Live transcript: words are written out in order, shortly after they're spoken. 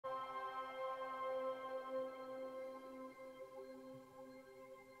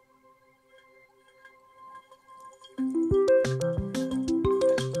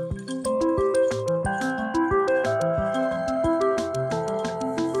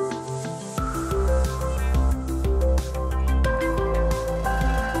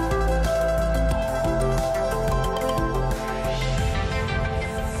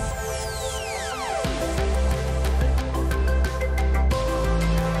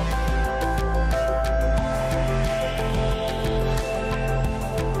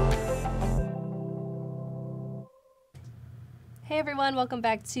everyone, welcome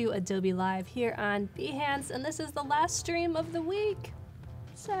back to Adobe Live here on Behance, and this is the last stream of the week.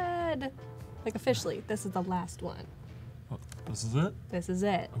 Sad. Like officially, this is the last one. Oh, this is it? This is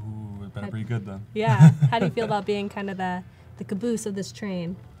it. Ooh, it better be good then. Yeah. How do you feel about being kind of the caboose of this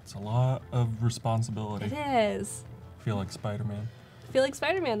train? It's a lot of responsibility. It is. I feel like Spider-Man. Feel like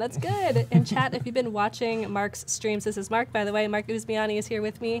Spider-Man, that's good. And chat, if you've been watching Mark's streams, this is Mark, by the way. Mark Usmiani is here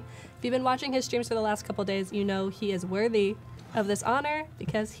with me. If you've been watching his streams for the last couple days, you know he is worthy of this honor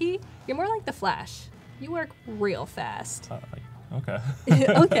because you're more like the Flash. You work real fast. Okay.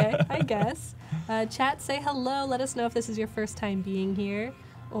 Okay, I guess. Chat, say hello. Let us know if this is your first time being here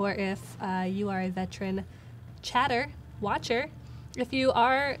or if you are a veteran chatter, watcher. If you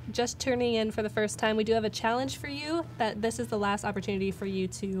are just tuning in for the first time, we do have a challenge for you that this is the last opportunity for you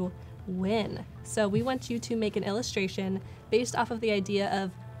to win. So we want you to make an illustration based off of the idea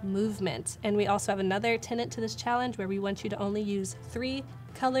of movement. And we also have another tenet to this challenge where we want you to only use 3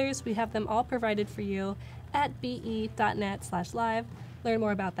 colors. We have them all provided for you at be.net/live. Learn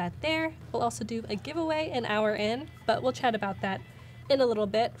more about that there. We'll also do a giveaway an hour in, but we'll chat about that in a little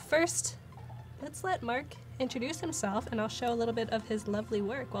bit. First, let's let Mark introduce himself, and I'll show a little bit of his lovely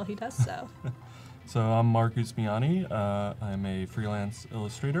work while he does so. So I'm Mark Usmiani. I'm a freelance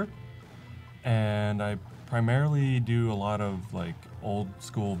illustrator, and I primarily do a lot of like old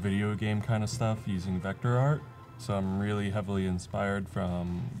school video game kind of stuff using vector art. So I'm really heavily inspired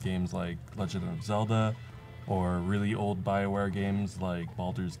from games like Legend of Zelda or really old BioWare games like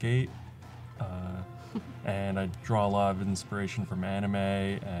Baldur's Gate. And I draw a lot of inspiration from anime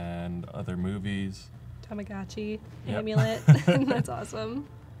and other movies. Tamagotchi, Yep. Amulet. That's awesome.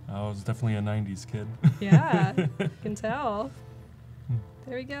 I was definitely a 90s kid. Yeah, you can tell.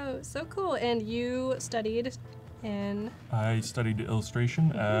 There we go. So cool. And you studied in... I studied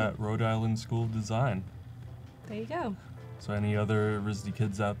illustration at Rhode Island School of Design. There you go. So any other RISD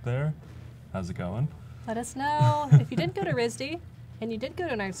kids out there, how's it going? Let us know. If you didn't go to RISD and you did go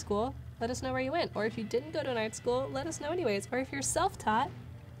to an art school, let us know where you went. Or if you didn't go to an art school, let us know anyways. Or if you're self-taught,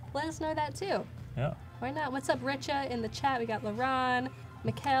 let us know that too. Yeah. Why not? What's up, Richa, in the chat? We got LaRon,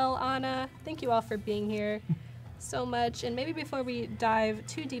 Mikkel, Anna. Thank you all for being here so much. And maybe before we dive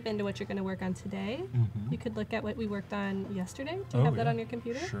too deep into what you're going to work on today, you could look at what we worked on yesterday. Do you have that on your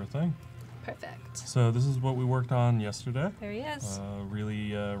computer? Sure thing. Perfect. So this is what we worked on yesterday. There he is.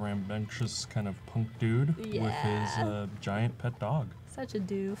 Really rambunctious kind of punk dude with his giant pet dog. Such a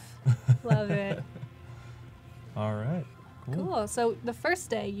doof. Love it. All right. Cool. So the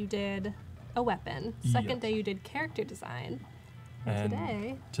first day you did a weapon. Second day you did character design.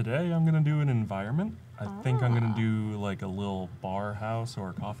 And today I'm going to do an environment. I think I'm going to do like a little bar house or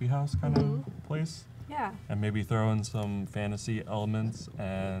a coffee house kind of place. Yeah. And maybe throw in some fantasy elements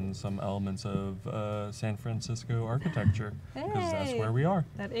and some elements of San Francisco architecture. Because that's where we are.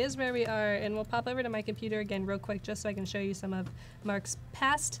 That is where we are. And we'll pop over to my computer again real quick just so I can show you some of Mark's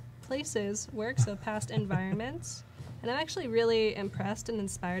past places work, so past environments. And I'm actually really impressed and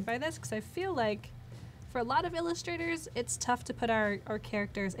inspired by this because I feel like for a lot of illustrators, it's tough to put our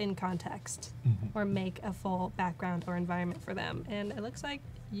characters in context or make a full background or environment for them. And it looks like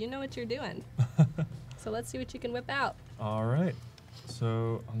you know what you're doing. So let's see what you can whip out. All right.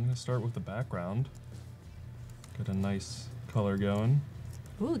 So I'm going to start with the background. Get a nice color going.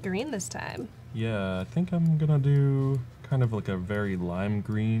 Ooh, green this time. Yeah, I think I'm going to do kind of like a very lime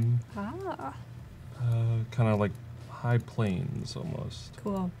green. Ah. Kind of like high plains almost.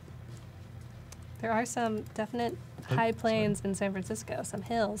 Cool. There are some definite high plains in San Francisco, some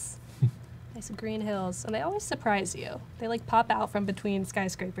hills. Nice green hills. And they always surprise you. They like pop out from between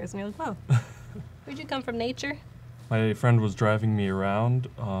skyscrapers and you're like, whoa, where'd you come from, nature? My friend was driving me around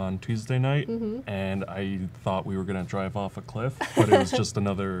on Tuesday night and I thought we were going to drive off a cliff, but it was just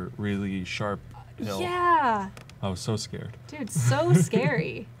another really sharp hill. Yeah. I was so scared. Dude, so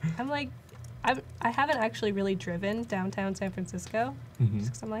scary. I'm like, I haven't actually really driven downtown San Francisco just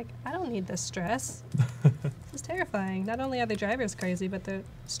because I'm like, I don't need this stress. It's terrifying. Not only are the drivers crazy, but the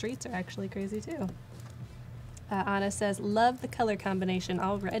streets are actually crazy too. Anna says, love the color combination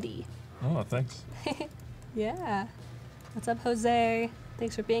already. Oh, thanks. Yeah. What's up, Jose?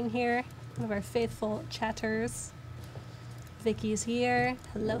 Thanks for being here. One of our faithful chatters. Vicky's here.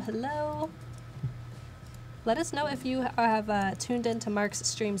 Hello, hello. Let us know if you have tuned into Mark's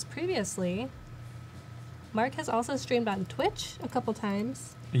streams previously. Mark has also streamed on Twitch a couple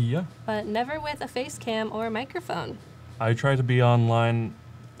times. Yeah. But never with a face cam or a microphone. I try to be online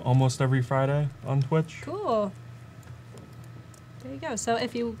almost every Friday on Twitch. Cool. There you go. So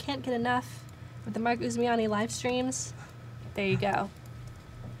if you can't get enough of the Mark Usmiani live streams, there you go.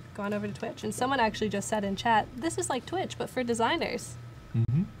 go on over to Twitch. And someone actually just said in chat, this is like Twitch, but for designers.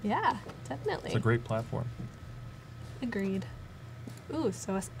 Mm-hmm. Yeah, definitely. It's a great platform. Agreed. Ooh,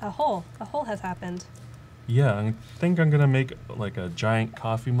 so a hole has happened. Yeah, I think I'm gonna make like a giant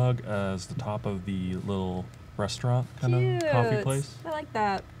coffee mug as the top of the little restaurant kind of coffee place. I like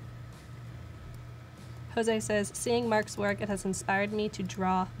that. Jose says, seeing Mark's work, it has inspired me to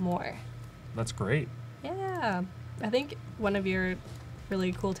draw more. That's great. Yeah. I think one of your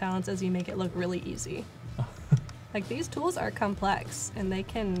really cool talents is you make it look really easy. Like, these tools are complex, and they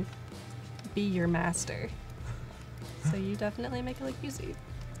can be your master. So you definitely make it look easy.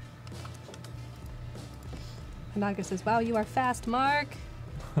 Anaga says, wow, you are fast, Mark.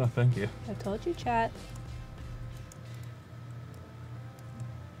 Thank you. I told you, chat.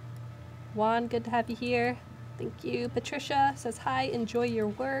 Juan, good to have you here. Thank you. Patricia says, hi, enjoy your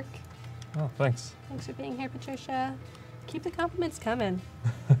work. Oh, thanks. Thanks for being here, Patricia. Keep the compliments coming.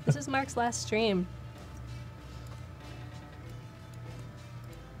 This is Mark's last stream.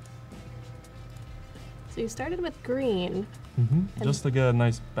 So you started with green. Mm-hmm. Just to get a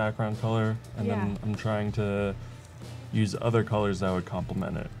nice background color, and Yeah. then I'm trying to use other colors that would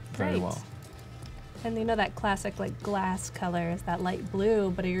complement it very Right. well. And you know that classic like glass color is that light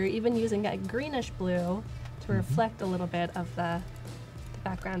blue, but you're even using that greenish blue to reflect a little bit of the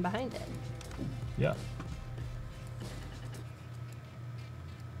background behind it. Yeah.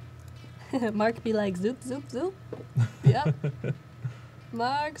 Mark be like, zoop, zoop, zoop. Yep.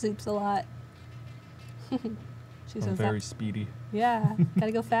 Mark zoops a lot. She I'm says very that, speedy. yeah,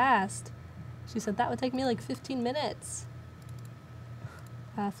 gotta go fast. She said that would take me like 15 minutes.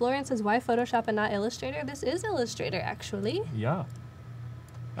 Florian says, why Photoshop and not Illustrator? This is Illustrator, actually. Yeah.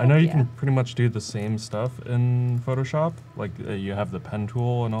 I know you yeah. can pretty much do the same stuff in Photoshop, like you have the pen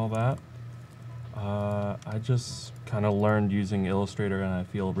tool and all that. I just kind of learned using Illustrator and I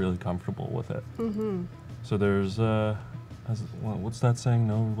feel really comfortable with it. Mm-hmm. So there's, what's that saying?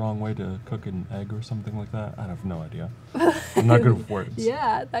 No wrong way to cook an egg or something like that? I have no idea. I'm not good with words.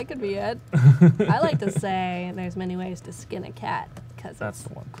 Yeah, that could be it. I like to say there's many ways to skin a cat because That's it's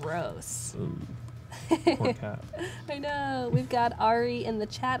the one. gross. Ooh. Poor cat. I know. We've got Ari in the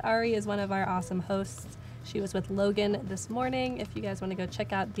chat. Ari is one of our awesome hosts. She was with Logan this morning. If you guys want to go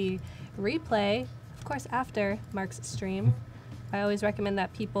check out the replay, of course, after Mark's stream, I always recommend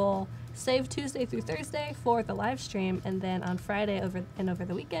that people save Tuesday through Thursday for the live stream, and then on Friday over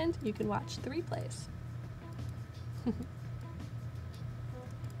the weekend, you can watch the replays.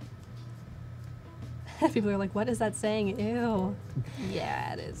 People are like, what is that saying? Ew.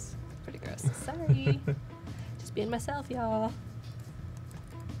 Yeah, it is. Pretty gross. Sorry. Just being myself, y'all.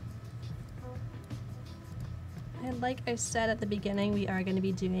 And like I said at the beginning, we are going to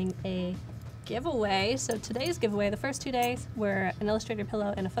be doing a giveaway. So today's giveaway, the first 2 days, were an Illustrator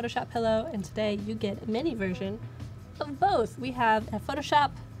pillow and a Photoshop pillow, and today you get a mini version of both. We have a Photoshop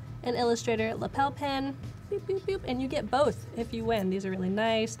and Illustrator lapel pin, boop, boop, boop, and you get both if you win. These are really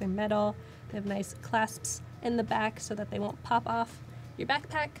nice. They're metal. They have nice clasps in the back so that they won't pop off your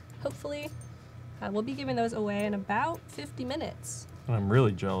backpack, hopefully. We'll be giving those away in about 50 minutes. And I'm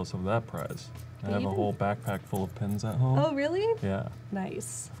really jealous of that prize. I have a Even? whole backpack full of pins at home. Oh, really? Yeah.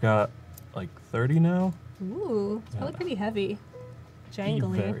 Nice. I've got like 30 now. Ooh, it's probably Yeah. pretty heavy.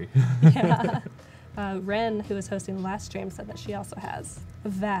 Jangly. Very. Yeah. Ren, who was hosting the last stream, said that she also has a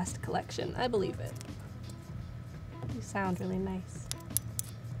vast collection. I believe it. You sound really nice.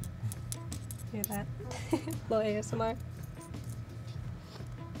 Hear that? Low ASMR.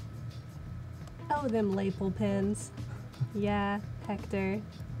 Oh, them lapel pins. Yeah, Hector,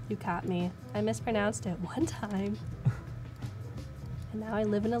 you caught me. I mispronounced it one time. And now I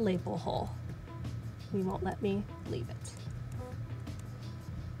live in a lapel hole. You won't let me leave it.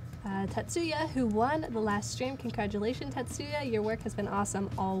 Tatsuya, who won the last stream. Congratulations, Tatsuya. Your work has been awesome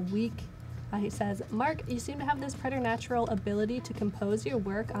all week. He says, Mark, you seem to have this preternatural ability to compose your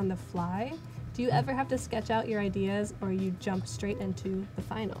work on the fly. Do you ever have to sketch out your ideas, or you jump straight into the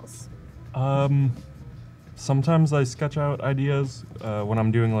finals? Sometimes I sketch out ideas when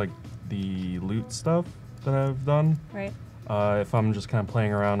I'm doing like the loot stuff that I've done. Right. If I'm just kind of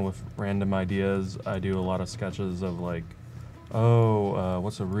playing around with random ideas, I do a lot of sketches of like,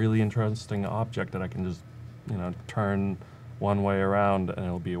 what's a really interesting object that I can just, turn one way around and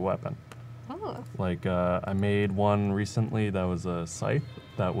it'll be a weapon. Oh. Like I made one recently that was a scythe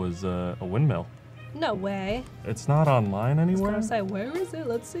that was a windmill. No way. It's not online I was anywhere, gonna say, where is it?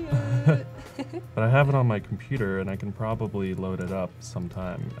 Let's see it. but I have it on my computer and I can probably load it up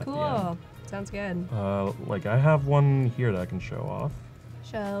sometime at the end. Cool. Sounds good. Like I have one here that I can show off.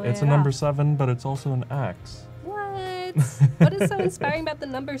 Show It's it a number off. 7, but it's also an axe. What? What? What is so inspiring about the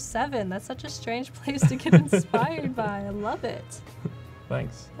number 7? That's such a strange place to get inspired by. I love it.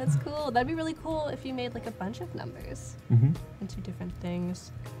 Thanks. That's cool. That'd be really cool if you made like a bunch of numbers into different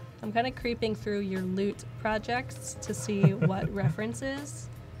things. I'm kind of creeping through your loot projects to see what references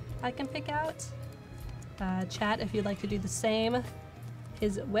I can pick out. Chat, if you'd like to do the same.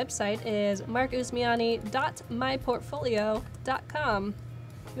 His website is markusmiani.myportfolio.com.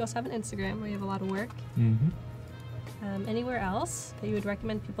 You also have an Instagram where you have a lot of work. Anywhere else that you would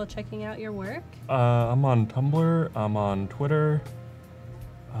recommend people checking out your work? I'm on Tumblr. I'm on Twitter.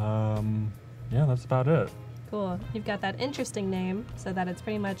 Yeah, that's about it. Cool. You've got that interesting name so that it's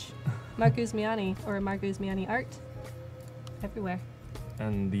pretty much Mark Usmiani or Mark Usmiani art everywhere.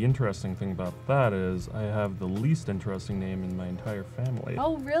 And the interesting thing about that is I have the least interesting name in my entire family.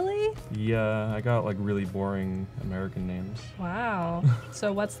 Oh, really? Yeah, I got like really boring American names. Wow.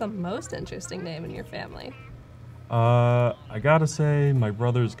 So what's the most interesting name in your family? I gotta say my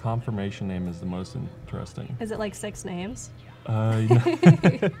brother's confirmation name is the most interesting. Is it like 6 names?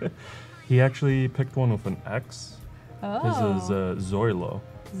 He actually picked one with an X. Oh. His is Zoilo.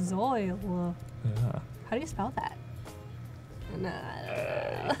 Zoilo. Yeah. How do you spell that?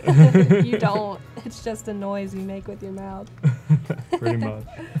 You don't. It's just a noise you make with your mouth. Pretty much.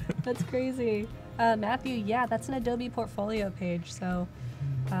 That's crazy. Matthew, yeah, that's an Adobe portfolio page. So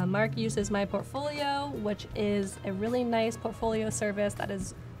Mark uses My Portfolio, which is a really nice portfolio service that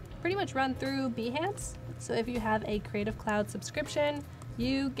is pretty much run through Behance. So if you have a Creative Cloud subscription,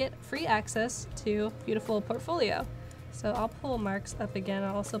 you get free access to beautiful portfolio. So I'll pull Mark's up again.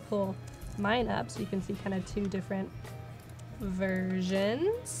 I'll also pull mine up so you can see kind of 2 different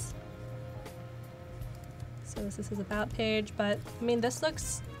versions. So this is his about page, but I mean, this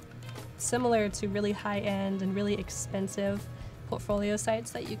looks similar to really high-end and really expensive portfolio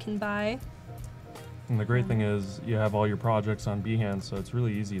sites that you can buy. And the great thing is you have all your projects on Behance, so it's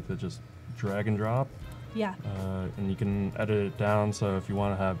really easy to just drag and drop. Yeah. And you can edit it down, so if you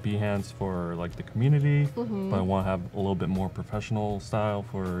want to have Behance for like the community, but want to have a little bit more professional style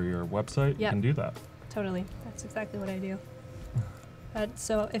for your website, you can do that. Totally. That's exactly what I do.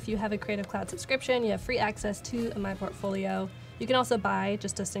 So if you have a Creative Cloud subscription, you have free access to My Portfolio. You can also buy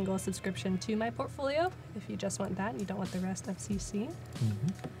just a single subscription to My Portfolio if you just want that and you don't want the rest of CC.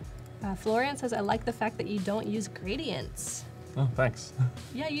 Florian says, I like the fact that you don't use gradients. Oh, thanks.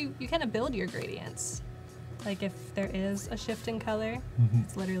 Yeah, you kind of build your gradients. Like if there is a shift in color,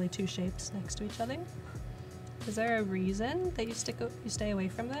 it's literally 2 shapes next to each other. Is there a reason that you stay away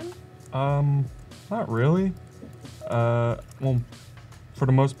from them? Not really. Well, for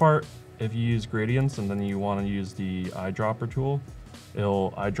the most part, if you use gradients and then you want to use the eyedropper tool,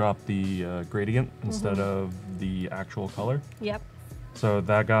 it'll eyedrop the gradient instead of the actual color. Yep. So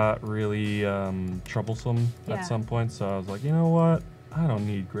that got really troublesome at some point. So I was like, you know what? I don't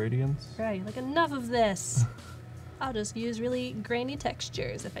need gradients. Right, like enough of this. I'll just use really grainy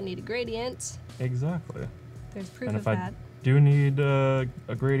textures if I need a gradient. Exactly. There's proof and of if I that. do need a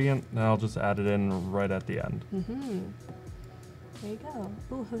gradient, then I'll just add it in right at the end. There you go.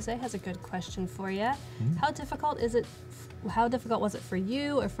 Ooh, Jose has a good question for you. How difficult was it for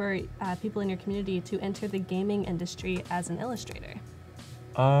you or for people in your community to enter the gaming industry as an illustrator?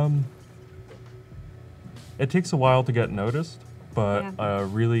 It takes a while to get noticed, but a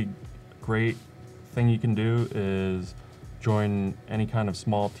really great thing you can do is join any kind of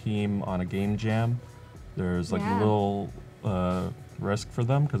small team on a game jam. There's like a little risk for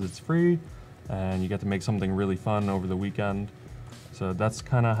them because it's free and you get to make something really fun over the weekend. So that's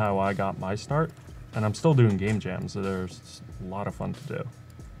kind of how I got my start. And I'm still doing game jams, so there's a lot of fun to do.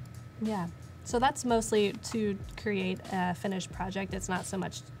 Yeah. So that's mostly to create a finished project. It's not so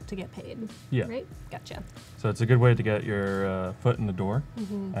much to get paid. Yeah. Right? Gotcha. So it's a good way to get your foot in the door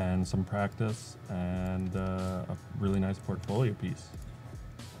and some practice and a really nice portfolio piece.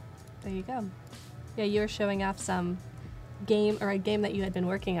 There you go. Yeah, you were showing off some game or a game that you had been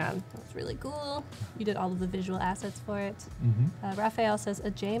working on. That was really cool. You did all of the visual assets for it. Raphael says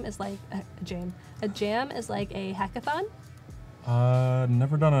a jam is like a jam is like a hackathon.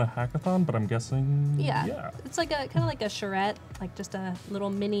 Never done a hackathon, but I'm guessing. Yeah. It's like a kind of like a charrette, like just a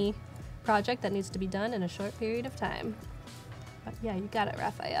little mini project that needs to be done in a short period of time. But yeah, you got it,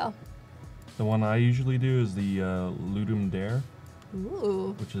 Raphael. The one I usually do is the Ludum Dare,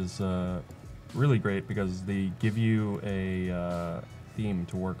 which is really great because they give you a theme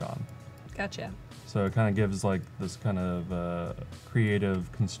to work on. Gotcha. So it kind of gives like this kind of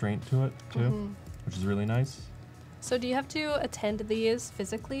creative constraint to it too, which is really nice. So do you have to attend these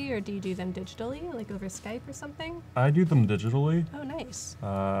physically, or do you do them digitally, like over Skype or something? I do them digitally. Oh, nice.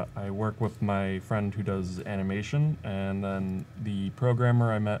 I work with my friend who does animation, and then the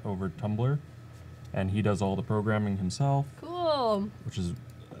programmer I met over Tumblr, and he does all the programming himself. Cool. Which is,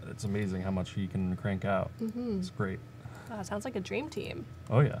 it's amazing how much he can crank out. It's great. Oh, it sounds like a dream team.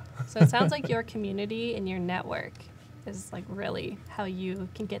 Oh yeah. So it sounds like your community and your network is like really how you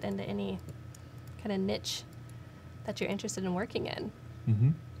can get into any kind of niche that you're interested in working in.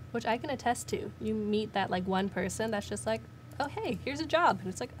 Which I can attest to. You meet that like one person that's just like, oh hey, here's a job. And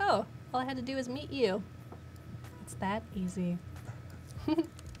it's like, oh, all I had to do is meet you. It's that easy.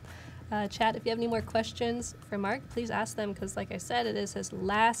 Chat, if you have any more questions for Mark, please ask them, because like I said, it is his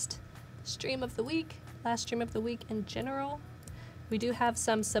last stream of the week in general. We do have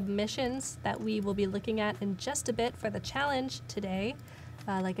some submissions that we will be looking at in just a bit for the challenge today.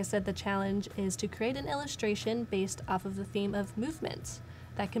 Like I said, the challenge is to create an illustration based off of the theme of movement.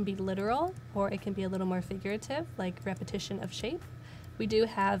 That can be literal, or it can be a little more figurative, like repetition of shape. We do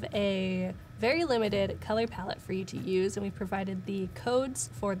have a very limited color palette for you to use, and we provided the codes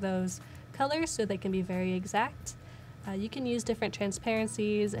for those colors so they can be very exact. You can use different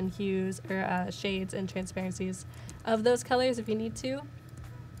transparencies and hues, or shades and transparencies of those colors if you need to,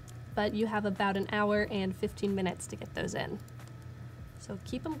 but you have about an hour and 15 minutes to get those in. So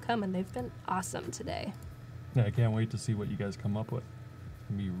keep them coming. They've been awesome today. Yeah, I can't wait to see what you guys come up with. It's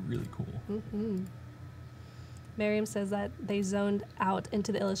gonna be really cool. Miriam says that they zoned out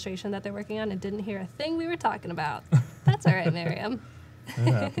into the illustration that they're working on and didn't hear a thing we were talking about. That's all right, Miriam.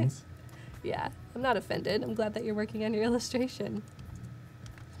 It happens. Yeah, I'm not offended. I'm glad that you're working on your illustration.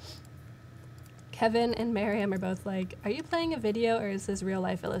 Kevin and Miriam are both like, are you playing a video or is this real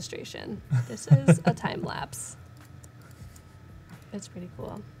life illustration? This is a time lapse. It's pretty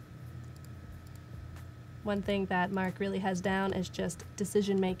cool. One thing that Mark really has down is just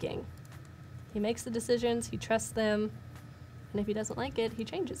decision making. He makes the decisions, he trusts them, and if he doesn't like it, he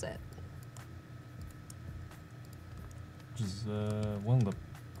changes it. Which is one of the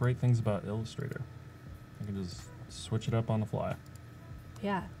great things about Illustrator. You can just switch it up on the fly.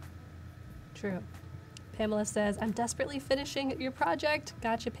 Yeah, true. Pamela says, I'm desperately finishing your project.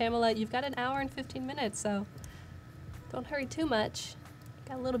 Gotcha, Pamela. You've got an hour and 15 minutes, so don't hurry too much.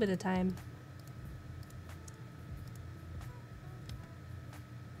 Got a little bit of time.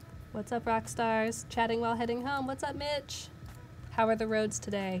 What's up, rock stars? Chatting while heading home. What's up, Mitch? How are the roads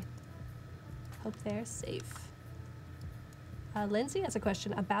today? Hope they're safe. Lindsay has a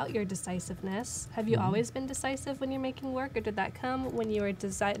question about your decisiveness. Have you always been decisive when you're making work, or did that come when you were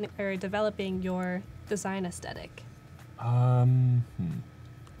developing your design aesthetic? It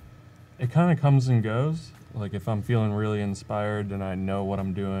kind of comes and goes. Like if I'm feeling really inspired and I know what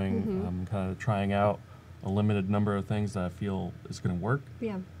I'm doing, I'm kind of trying out a limited number of things that I feel is going to work.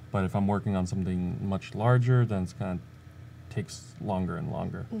 Yeah. But if I'm working on something much larger, then it's kind of takes longer and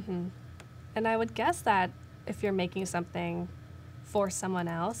longer. And I would guess that if you're making something for someone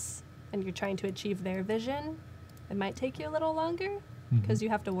else and you're trying to achieve their vision, it might take you a little longer because you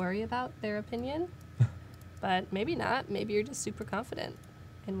have to worry about their opinion. But maybe not. Maybe you're just super confident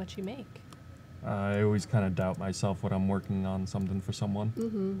in what you make. I always kind of doubt myself when I'm working on something for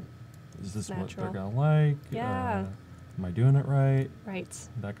someone. Is this what they're going to like? Yeah. Am I doing it right? Right.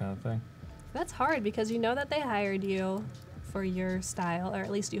 That kind of thing. That's hard because you know that they hired you for your style, or at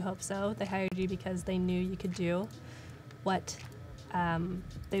least you hope so. They hired you because they knew you could do what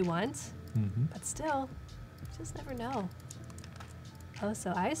they want. But still, you just never know. Oh,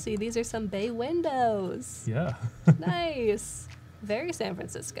 so I see. These are some bay windows. Yeah. Nice. Very San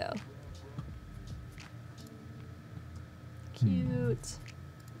Francisco. Cute.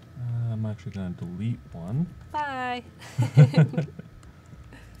 I'm actually going to delete one. Bye. I'm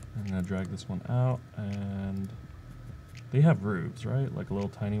going to drag this one out, and they have roofs, right? Like little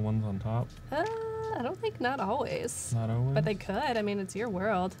tiny ones on top? I don't think not always. Not always? But they could. I mean, it's your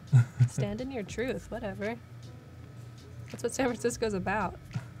world. Stand in your truth, whatever. That's what San Francisco's about.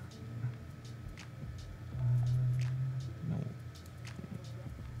 No.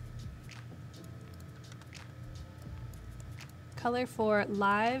 Color for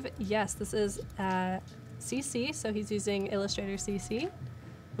live, yes, this is CC, so he's using Illustrator CC.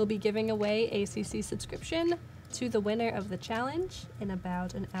 We'll be giving away a CC subscription to the winner of the challenge in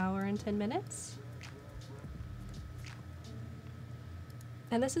about an hour and 10 minutes.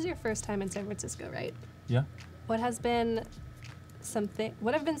 And this is your first time in San Francisco, right? Yeah. What have been some things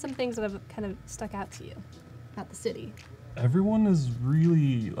that have kind of stuck out to you about the city? Everyone is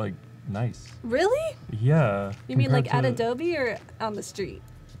really, like, nice. Really? Yeah. You mean like at Adobe or on the street?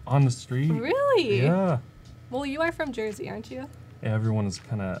 On the street. Really? Yeah. Well, you are from Jersey, aren't you? Yeah, everyone is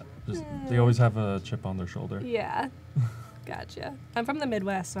kind of just, they always have a chip on their shoulder. Yeah. Gotcha. I'm from the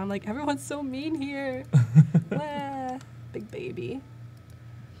Midwest, so I'm like, everyone's so mean here. Wah, big baby.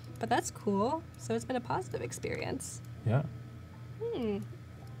 But that's cool. So it's been a positive experience. Yeah.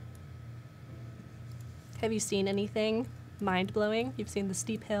 Have you seen anything mind-blowing? You've seen the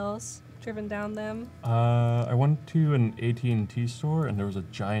steep hills, driven down them? I went to an AT&T store and there was a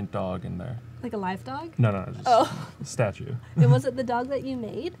giant dog in there. Like a live dog? No, just a statue. And was it the dog that you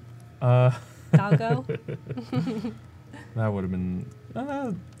made? Doggo? That would have been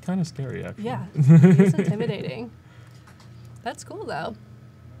kind of scary, actually. Yeah, it's intimidating. That's cool, though.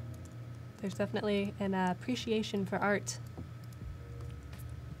 There's definitely an appreciation for art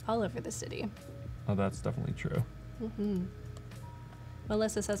all over the city. Oh, that's definitely true.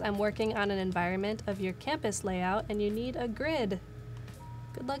 Melissa says, I'm working on an environment of your campus layout and you need a grid.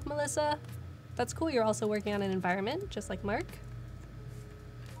 Good luck, Melissa. That's cool. You're also working on an environment, just like Mark.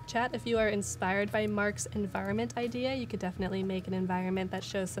 Chat, if you are inspired by Mark's environment idea, you could definitely make an environment that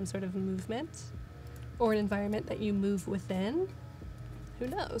shows some sort of movement or an environment that you move within. Who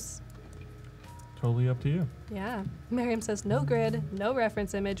knows? Totally up to you. Yeah. Miriam says, no grid, no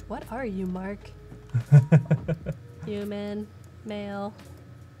reference image. What are you, Mark? Human, male.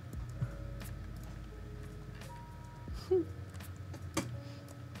 I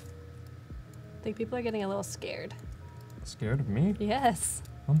think people are getting a little scared. Scared of me? Yes.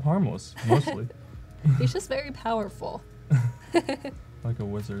 I'm harmless, mostly. He's just very powerful. Like a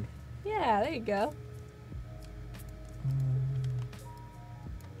wizard. Yeah, there you go.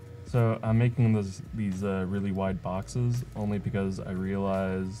 So I'm making these really wide boxes only because I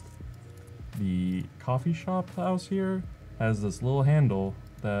realized the coffee shop house here has this little handle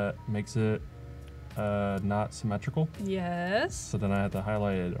that makes it not symmetrical. Yes. So then I had to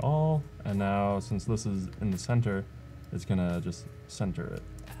highlight it all, and now since this is in the center, it's gonna just center it.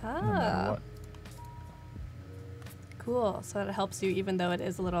 No matter what. Cool. So it helps you even though it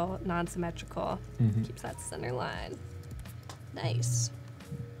is a little non-symmetrical. Keeps that center line. Nice.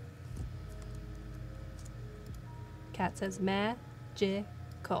 Kat says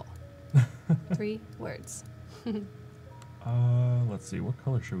magical. 3 words. Let's see, what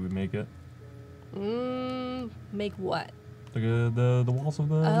color should we make it? Make what? The walls of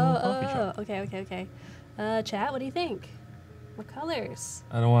the coffee shop. Okay. Chat, what do you think? What colors?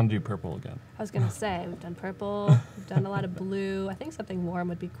 I don't want to do purple again. I was gonna say, we've done purple, we've done a lot of blue. I think something warm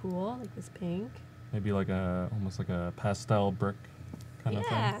would be cool, like this pink. Maybe like almost like a pastel brick kind of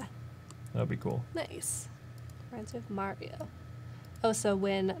thing. Yeah. That'd be cool. Nice. Reminds me of Mario. Oh, so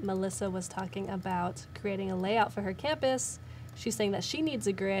when Melissa was talking about creating a layout for her campus, she's saying that she needs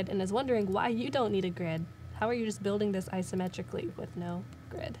a grid and is wondering why you don't need a grid. How are you just building this isometrically with no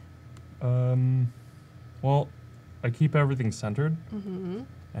grid? Well, I keep everything centered.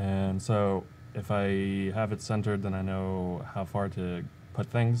 And so if I have it centered, then I know how far to put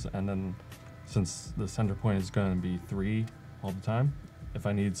things. And then since the center point is going to be 3 all the time, if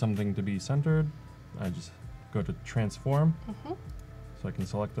I need something to be centered, I just go to transform. So I can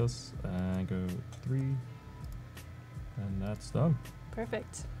select this and go 3, and that's done.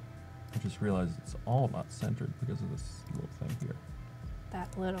 Perfect. I just realized it's all not centered because of this little thing here.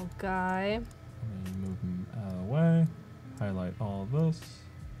 That little guy. Let me move him out of the way, highlight all of this.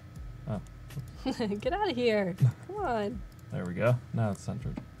 Oh, Get out of here. Come on. there we go. Now it's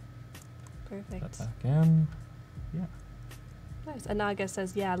centered. Perfect. That back in. Yeah. Nice. Anaga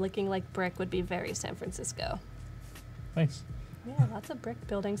says, yeah, looking like brick would be very San Francisco. Thanks. Yeah, lots of brick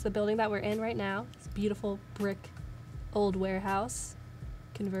buildings. The building that we're in right now is a beautiful brick old warehouse,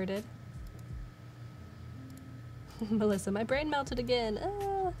 converted. Melissa, my brain melted again.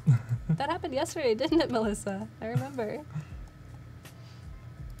 That happened yesterday, didn't it, Melissa? I remember.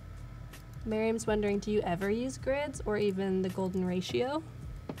 Miriam's wondering, do you ever use grids or even the golden ratio?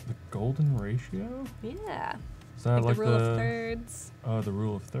 The golden ratio? Yeah. Is that like the rule of thirds. Oh, the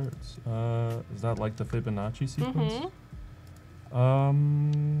rule of thirds. Is that like the Fibonacci sequence?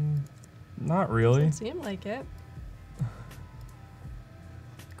 Not really. Doesn't seem like it.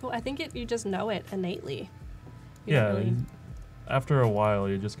 Cool. I think you just know it innately. You don't really... After a while,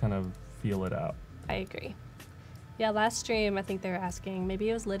 you just kind of feel it out. I agree. Yeah, last stream, I think they were asking, maybe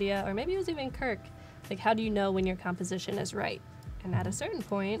it was Lydia, or maybe it was even Kirk, like, how do you know when your composition is right? And at a certain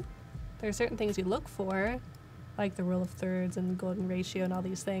point, there are certain things you look for, like the rule of thirds and the golden ratio and all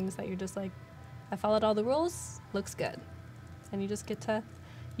these things that you're just like, I followed all the rules, looks good. And you just get to,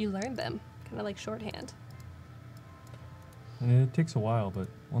 you learn them, kind of like shorthand. And it takes a while, but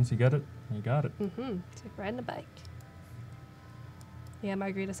once you get it, you got it. It's like riding a bike. Yeah,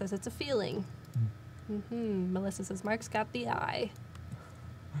 Margarita says it's a feeling. Melissa says, Mark's got the eye.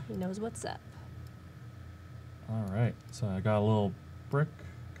 He knows what's up. All right, so I got a little brick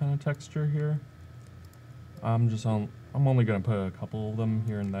kind of texture here. I'm only gonna put a couple of them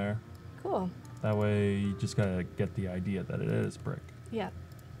here and there. Cool. That way you just gotta get the idea that it is brick. Yeah.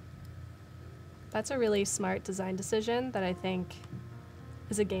 That's a really smart design decision that I think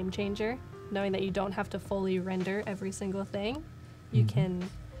is a game changer, knowing that you don't have to fully render every single thing. You can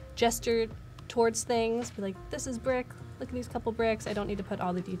gesture towards things, be like, this is brick, look at these couple bricks, I don't need to put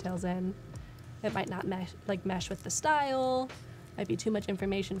all the details in. It might not mesh with the style, might be too much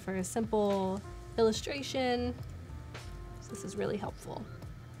information for a simple illustration. So this is really helpful.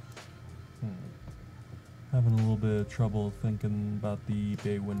 Having a little bit of trouble thinking about the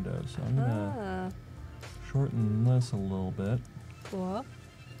bay window, so I'm gonna shorten this a little bit. Cool.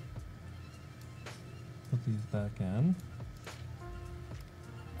 Put these back in.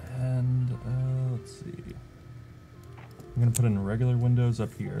 And let's see. I'm gonna put in regular windows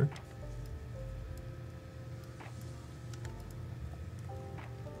up here.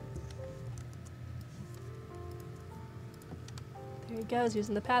 There he goes,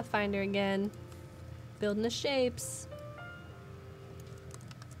 using the Pathfinder again. Building the shapes.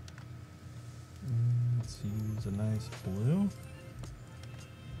 Let's use a nice blue.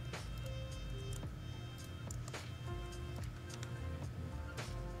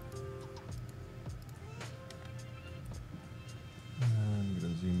 I'm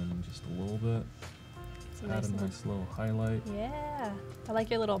gonna zoom in just a little bit. Add a nice little highlight. Yeah, I like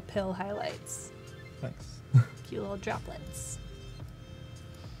your little pill highlights. Thanks. Cute little droplets.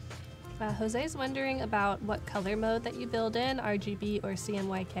 Jose's wondering about what color mode that you build in, RGB or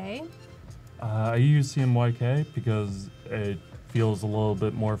CMYK. I use CMYK because it feels a little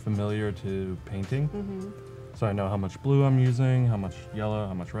bit more familiar to painting. So I know how much blue I'm using, how much yellow,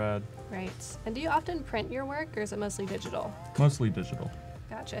 how much red. Right. And do you often print your work, or is it mostly digital? Mostly digital.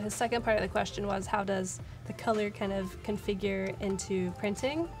 Gotcha. His second part of the question was, how does the color kind of configure into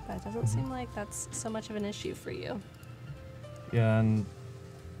printing? But it doesn't seem like that's so much of an issue for you. Yeah, and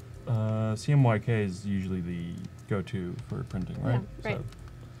CMYK is usually the go-to for printing, right? Yeah, right.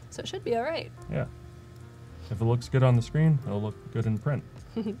 So it should be all right. Yeah. If it looks good on the screen, it'll look good in print.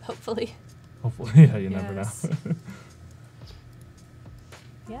 Hopefully. Hopefully, yeah, you never know.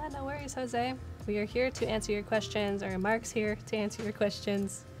 Yeah, no worries, Jose. We are here to answer your questions, or Mark's here to answer your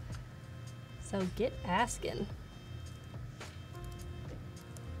questions. So get asking.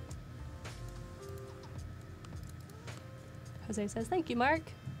 Jose says, thank you, Mark.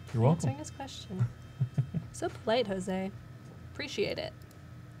 You're welcome. Answering his question. So polite, Jose. Appreciate it.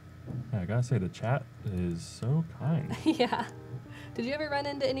 Yeah, I gotta say, the chat is so kind. Yeah. Did you ever run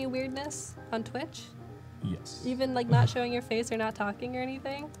into any weirdness on Twitch? Yes. Even like not showing your face or not talking or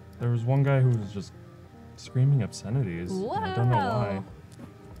anything? There was one guy who was just screaming obscenities. Wow. I don't know why.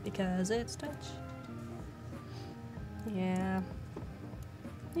 Because it's Twitch. Yeah.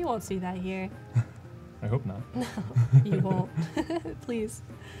 You won't see that here. I hope not. No, you won't. Please.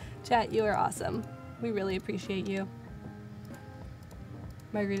 Chat, you are awesome. We really appreciate you.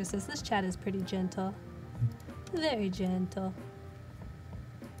 Margarita says, this chat is pretty gentle. Very gentle.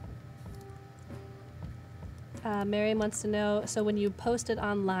 Mary wants to know, so when you post it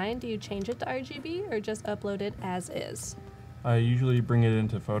online, do you change it to RGB or just upload it as is? I usually bring it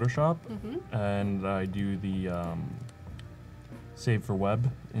into Photoshop and I do the save for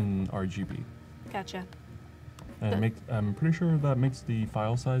web in RGB. Gotcha. And I'm pretty sure that makes the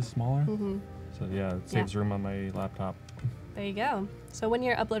file size smaller. So yeah, it saves room on my laptop. There you go. So when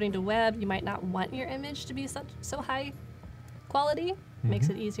you're uploading to web, you might not want your image to be so high quality. Makes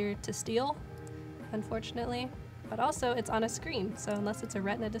it easier to steal, unfortunately. But also, it's on a screen, so unless it's a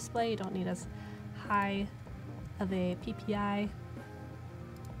Retina display, you don't need as high of a PPI.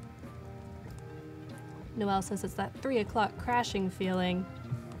 Noelle says it's that 3 o'clock crashing feeling.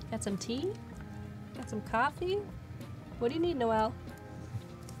 Got some tea? Got some coffee? What do you need, Noelle?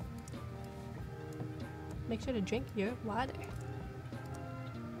 Make sure to drink your water.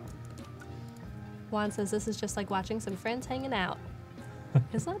 Juan says this is just like watching some friends hanging out.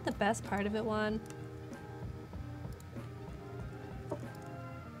 Isn't that the best part of it, Juan?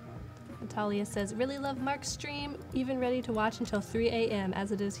 Natalia says, really love Mark's stream, even ready to watch until 3 a.m.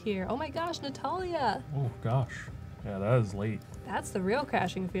 as it is here. Oh my gosh, Natalia! Oh gosh. Yeah, that is late. That's the real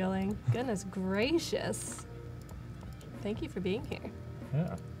crashing feeling. Goodness gracious. Thank you for being here.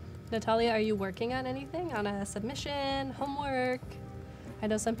 Yeah. Natalia, are you working on anything? On a submission? Homework? I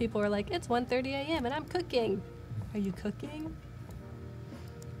know some people are like, it's 1:30 a.m. and I'm cooking. Are you cooking?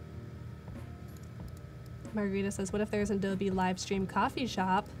 Margarita says, what if there's an Adobe live stream coffee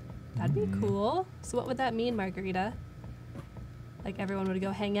shop? That'd be cool. So what would that mean, Margarita? Like everyone would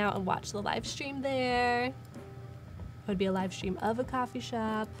go hang out and watch the live stream there. It would be a live stream of a coffee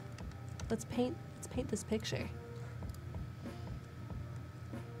shop. Let's paint this picture.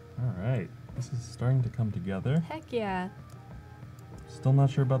 All right, this is starting to come together. Heck yeah. Still not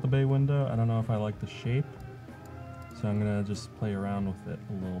sure about the bay window. I don't know if I like the shape, so I'm gonna just play around with it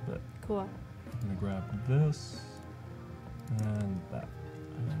a little bit. Cool. I'm gonna grab this and that.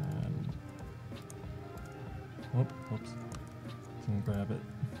 And whoops. So I'm gonna grab it.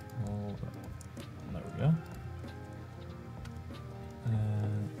 Hold up. There we go.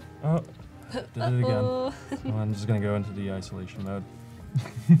 And did it again. Uh-oh. Well, I'm just gonna go into the isolation mode.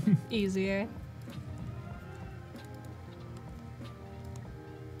 Easier.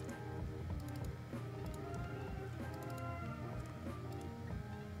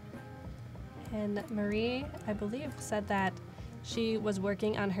 And Marie, I believe, said that she was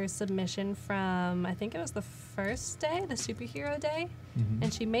working on her submission from, I think it was the first day, the superhero day,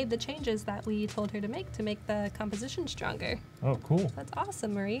 and she made the changes that we told her to make the composition stronger. Oh, cool. That's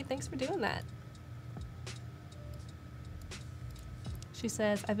awesome, Marie. Thanks for doing that. She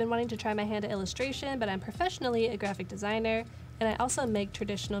says, I've been wanting to try my hand at illustration, but I'm professionally a graphic designer, and I also make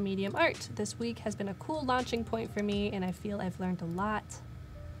traditional medium art. This week has been a cool launching point for me, and I feel I've learned a lot.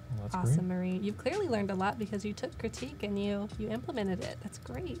 Well, that's Awesome, great. Marie. You've clearly learned a lot because you took critique and you implemented it. That's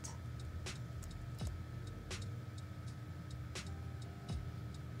great.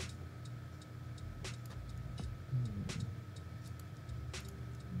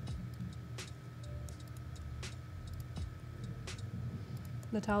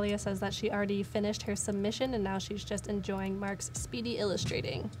 Natalia says that she already finished her submission and now she's just enjoying Mark's speedy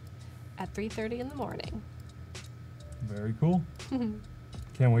illustrating at 3:30 in the morning. Very cool.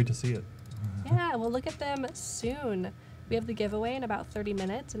 Can't wait to see it. Yeah, we'll look at them soon. We have the giveaway in about 30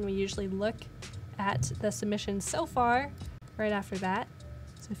 minutes, and we usually look at the submissions so far right after that.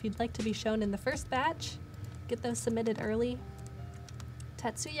 So if you'd like to be shown in the first batch, get those submitted early.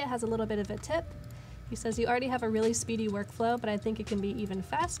 Tatsuya has a little bit of a tip. He says, you already have a really speedy workflow, but I think it can be even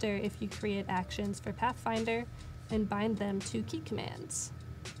faster if you create actions for Pathfinder and bind them to key commands.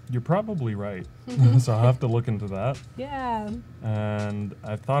 You're probably right. So I'll have to look into that. Yeah. And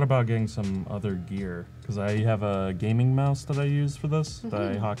I've thought about getting some other gear because I have a gaming mouse that I use for this. That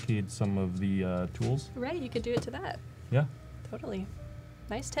I hotkeyed some of the tools. Right, you could do it to that. Yeah. Totally.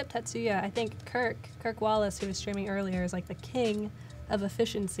 Nice tip, Tatsuya. I think Kirk Wallace, who was streaming earlier, is like the king of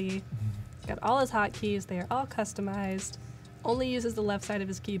efficiency. He's got all his hotkeys. They are all customized. Only uses the left side of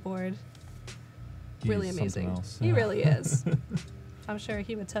his keyboard. Really He's amazing. something else, He yeah. really is. I'm sure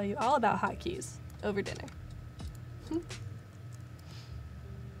he would tell you all about hotkeys over dinner.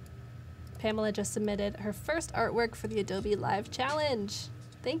 Pamela just submitted her first artwork for the Adobe Live Challenge.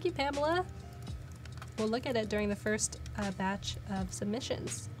 Thank you, Pamela. We'll look at it during the first batch of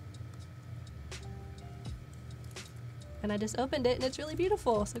submissions. And I just opened it and it's really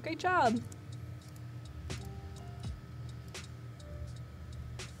beautiful, so great job.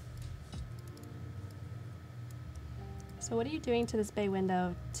 So what are you doing to this bay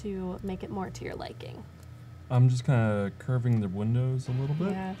window to make it more to your liking? I'm just kind of curving the windows a little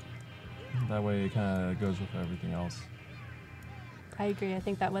bit. Yeah, That way it kind of goes with everything else. I agree. I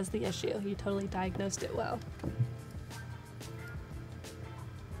think that was the issue. You totally diagnosed it well.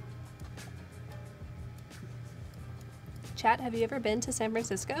 Chat, have you ever been to San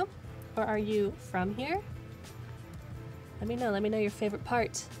Francisco? Or are you from here? Let me know. Let me know your favorite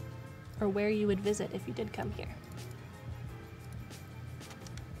part or where you would visit if you did come here.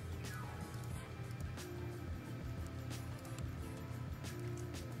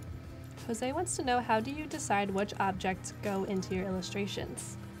 Jose wants to know, how do you decide which objects go into your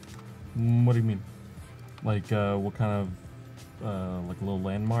illustrations? What do you mean? Like what kind of like little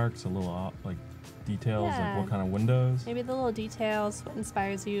landmarks, a little like details, Yeah. like what kind of windows? Maybe the little details, what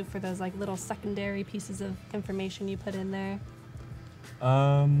inspires you for those like little secondary pieces of information you put in there.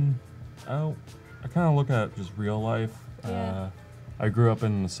 I kind of look at just real life. Yeah. I grew up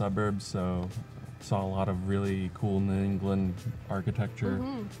in the suburbs, so saw a lot of really cool New England architecture,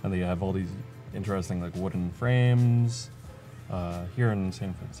 and they have all these interesting like wooden frames. Here in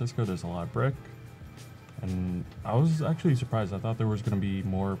San Francisco, there's a lot of brick, and I was actually surprised. I thought there was going to be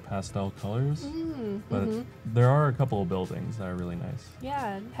more pastel colors, but there are a couple of buildings that are really nice.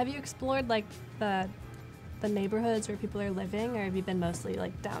 Yeah. Have you explored like the neighborhoods where people are living, or have you been mostly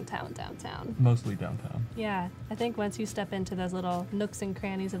like downtown? Mostly downtown. Yeah. I think once you step into those little nooks and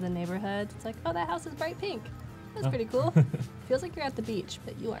crannies of the neighborhood, it's like, oh, that house is bright pink. That's Oh. pretty cool. Feels like you're at the beach,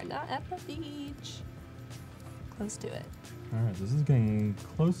 but you are not at the beach. close to it. All right, this is getting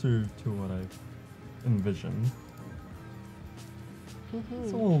closer to what I envisioned.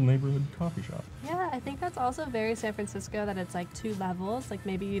 It's a little neighborhood coffee shop. Yeah, I think that's also very San Francisco, that it's like 2 levels. Like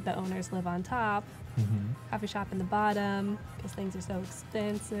maybe the owners live on top, coffee shop in the bottom, because things are so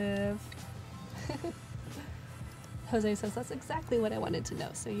expensive. Jose says, that's exactly what I wanted to know,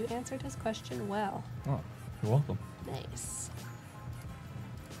 so you answered his question well. Oh, you're welcome. Nice.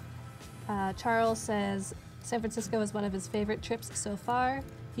 Charles says, San Francisco is one of his favorite trips so far.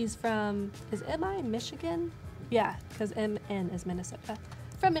 He's from, is MI Michigan? Yeah, because MN is Minnesota.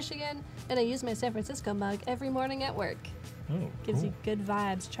 From Michigan, and I use my San Francisco mug every morning at work. Oh, Gives cool. you good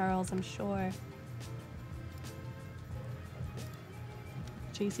vibes, Charles, I'm sure.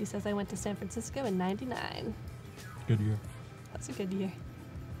 JC says, I went to San Francisco in '99. Good year. That's a good year.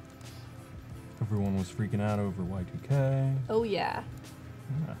 Everyone was freaking out over Y2K. Oh, yeah.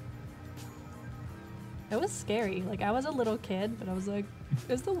 Yeah. It was scary. Like, I was a little kid, but I was like,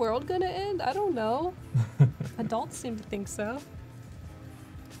 is the world gonna end? I don't know. Adults seem to think so.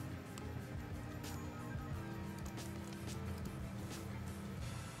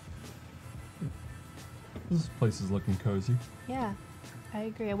 This place is looking cozy. Yeah, I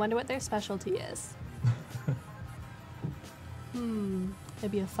agree. I wonder what their specialty is.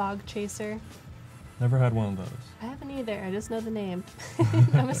 Maybe a fog chaser. Never had one of those. I haven't either. I just know the name.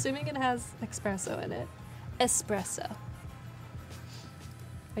 I'm assuming it has espresso in it. Espresso.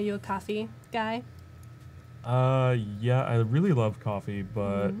 Are you a coffee guy? Yeah, I really love coffee,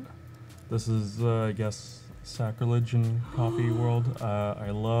 but this is, I guess, sacrilege in coffee world. I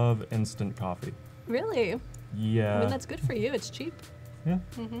love instant coffee. Really? Yeah. I mean, that's good for you. It's cheap. Yeah.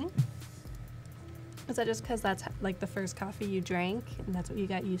 Is that just because that's like the first coffee you drank and that's what you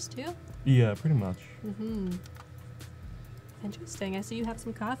got used to? Yeah, pretty much. Interesting. I see you have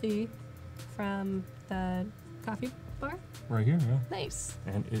some coffee from the coffee bar. Right here, yeah. Nice.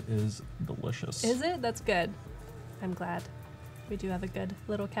 And it is delicious. Is it? That's good. I'm glad. We do have a good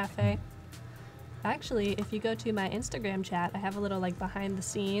little cafe. Actually, if you go to my Instagram chat, I have a little like behind the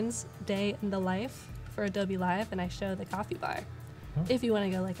scenes day in the life for Adobe Live, and I show the coffee bar. Oh. If you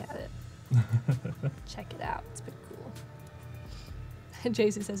want to go look at it. Check it out. It's pretty cool.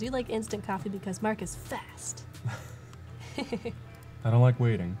 JC says, you like instant coffee because Mark is fast. I don't like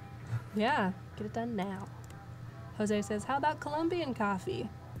waiting. Yeah, get it done now. Jose says, how about Colombian coffee?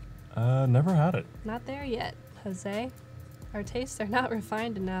 Never had it. Not there yet, Jose. Our tastes are not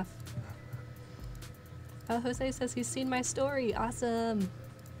refined enough. Oh, Jose says he's seen my story. Awesome.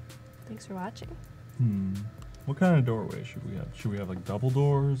 Thanks for watching. What kind of doorway should we have? Should we have like double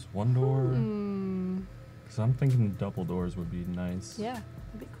doors, one door? Because I'm thinking double doors would be nice. Yeah,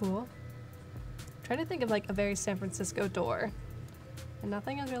 that'd be cool. I'm trying to think of like a very San Francisco door, and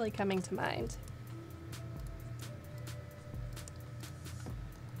nothing is really coming to mind.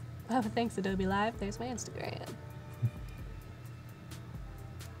 Oh, thanks Adobe Live. There's my Instagram.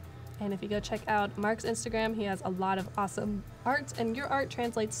 And if you go check out Mark's Instagram, he has a lot of awesome art, and your art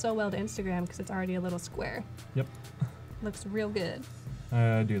translates so well to Instagram because it's already a little square. Yep. Looks real good.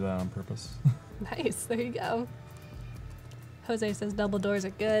 I do that on purpose. Nice, there you go. Jose says double doors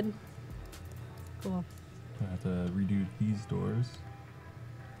are good. Cool. I have to redo these doors.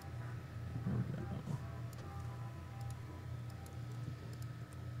 There we go.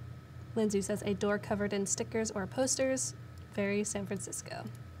 Lindsay says a door covered in stickers or posters. Very San Francisco.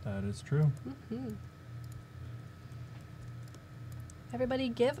 That is true. Everybody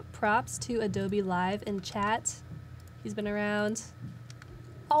give props to Adobe Live in chat. He's been around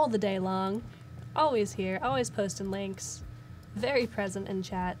all the day long. Always here, always posting links. Very present in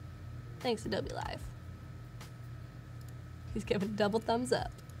chat. Thanks, Adobe Live. He's giving a double thumbs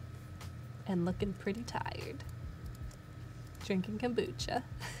up. And looking pretty tired. Drinking kombucha.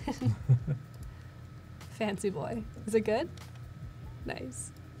 Fancy boy. Is it good?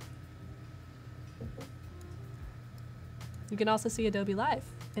 Nice. You can also see Adobe Live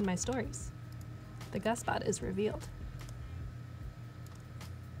in my stories. The guest spot is revealed.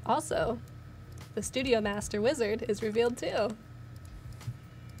 Also, the Studio Master Wizard is revealed too.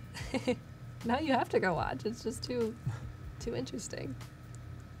 Now you have to go watch. It's just too interesting.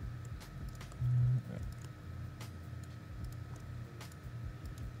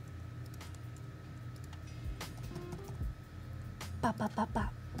 Bop, bop, bop,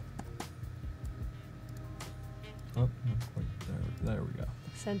 bop. Oh, not quite there. There we go.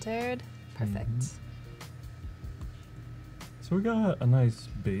 Centered. Perfect. So we got a nice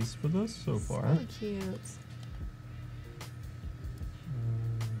base for this so far. So cute.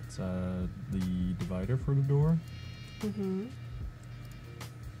 It's the divider for the door. Mm-hmm.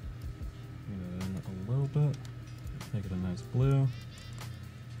 And a little bit. blue.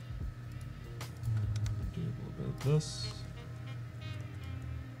 Do a little bit of this.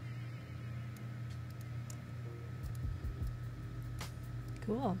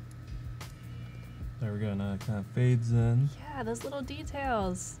 Cool. There we go, now it kind of fades in. Yeah, those little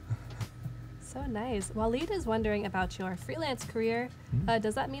details. So nice. Waleed is wondering about your freelance career.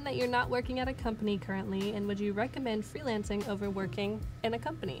 Does that mean that you're not working at a company currently, and would you recommend freelancing over working in a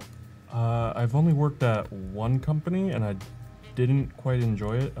company? I've only worked at one company, and I didn't quite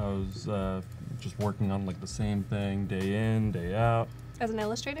enjoy it. I was just working on like the same thing day in, day out. As an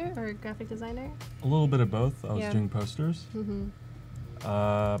illustrator or a graphic designer? A little bit of both. I was Yeah. doing posters. Mm-hmm.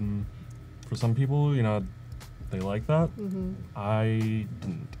 For some people, you know, they like that. Mm-hmm. I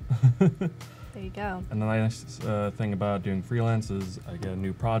didn't. There you go. And the nice thing about doing freelance is I get a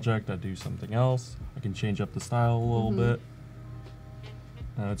new project, I do something else, I can change up the style a little bit.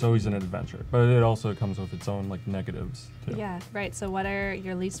 It's always an adventure, but it also comes with its own like negatives too. Yeah, right. So what are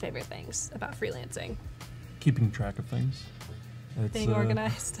your least favorite things about freelancing? Keeping track of things. It's, Being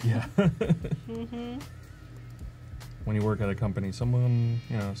organized. Yeah. Mm-hmm. When you work at a company,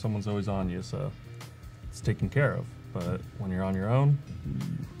 someone's always on you, so it's taken care of. But when you're on your own,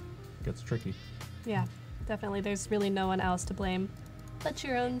 it gets tricky. Yeah, definitely. There's really no one else to blame but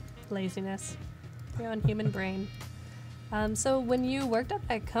your own laziness, your own human brain. So when you worked at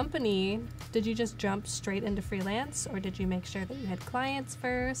that company, did you just jump straight into freelance, or did you make sure that you had clients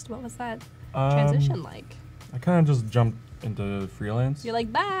first? What was that transition like? I kind of just jumped into freelance. You're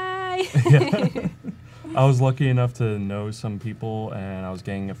like, bye! Yeah. I was lucky enough to know some people, and I was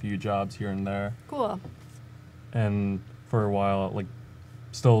getting a few jobs here and there. Cool. And for a while, like,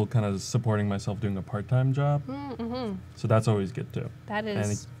 still kind of supporting myself doing a part-time job. Mm-hmm. So that's always good too. That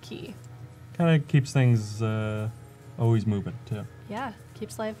is key. Kind of keeps things always moving too. Yeah,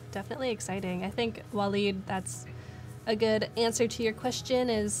 keeps life definitely exciting. I think, Waleed, that's a good answer to your question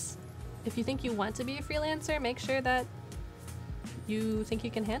is if you think you want to be a freelancer, make sure that you think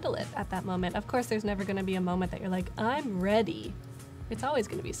you can handle it at that moment. Of course, there's never going to be a moment that you're like, I'm ready. It's always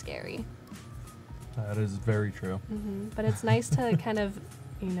going to be scary. That is very true. Mm-hmm. But it's nice to kind of,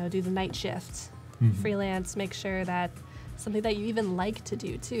 do the night shift, freelance, make sure that something that you even like to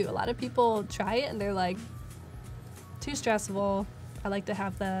do too. A lot of people try it and they're like, too stressful. I like to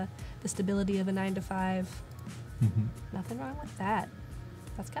have the stability of a 9-to-5. Nothing wrong with that.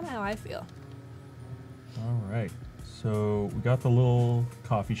 That's kind of how I feel. All right. So we got the little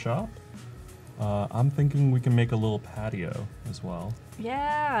coffee shop. I'm thinking we can make a little patio as well.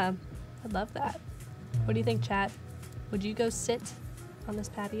 Yeah, I'd love that. What do you think, chat? Would you go sit on this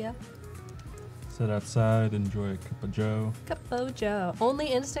patio? Sit outside, enjoy a cup of joe. Cup of joe. Only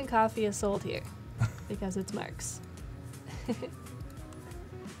instant coffee is sold here because it's Mark's.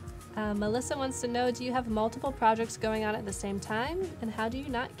 Melissa wants to know, do you have multiple projects going on at the same time? And how do you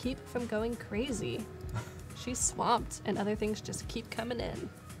not keep from going crazy? She's swamped and other things just keep coming in.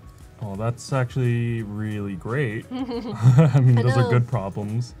 Oh, that's actually really great. I mean, those are good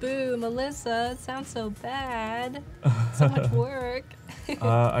problems. Boo, Melissa, it sounds so bad. So much work.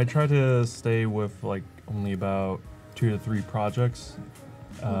 I try to stay with like only about 2 to 3 projects.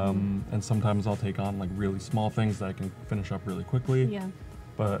 And sometimes I'll take on like really small things that I can finish up really quickly. Yeah.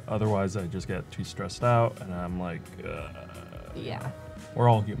 But otherwise I just get too stressed out and I'm like, Yeah. We're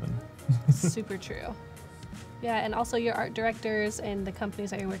all human. Super true. Yeah, and also your art directors and the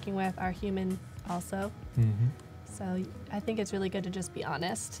companies that you're working with are human also. So I think it's really good to just be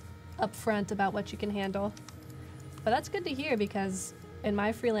honest, upfront about what you can handle. But that's good to hear because in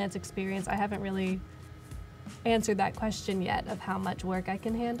my freelance experience, I haven't really answered that question yet of how much work I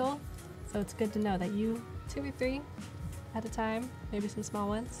can handle. So it's good to know that you 2 or 3 at a time, maybe some small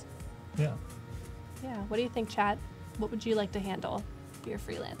ones. Yeah. Yeah, what do you think, chat? What would you like to handle if you're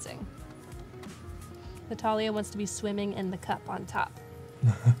freelancing? Natalia wants to be swimming in the cup on top.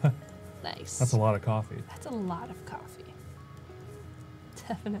 Nice. That's a lot of coffee. That's a lot of coffee.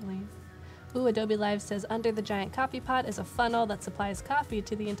 Definitely. Ooh, Adobe Live says, under the giant coffee pot is a funnel that supplies coffee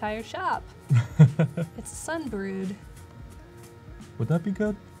to the entire shop. It's sun brewed. Would that be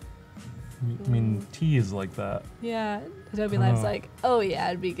good? I mean, tea is like that. Yeah, Adobe Live's like, oh yeah,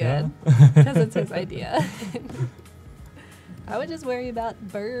 it'd be good. Yeah? Because it's his idea. I would just worry about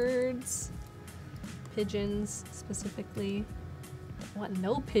birds, pigeons specifically. Want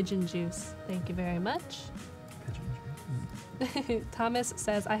no pigeon juice. Thank you very much. Thomas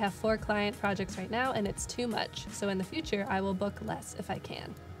says, I have 4 client projects right now and it's too much. So in the future, I will book less if I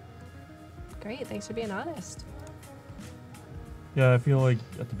can. Great, thanks for being honest. Yeah, I feel like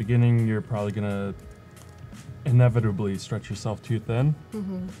at the beginning, you're probably gonna inevitably stretch yourself too thin.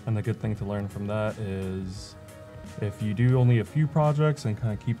 And the good thing to learn from that is If you do only a few projects and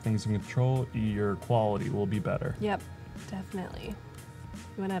kind of keep things in control, your quality will be better. Yep, definitely.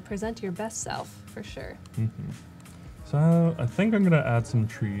 You want to present your best self, for sure. So I think I'm gonna add some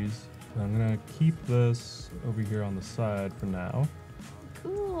trees. I'm gonna keep this over here on the side for now.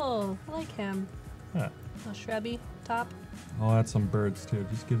 Cool, I like him. Yeah. A shrubby top. I'll add some birds too.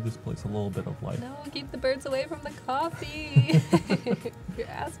 Just give this place a little bit of life. No, keep the birds away from the coffee. You're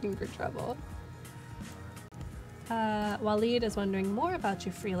asking for trouble. Waleed is wondering more about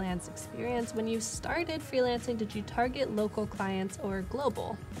your freelance experience. When you started freelancing, did you target local clients or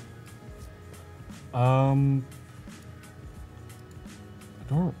global? I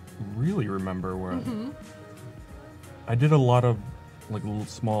don't really remember where. I did a lot of like little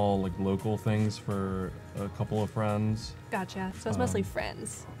small like local things for a couple of friends. Gotcha. So it's mostly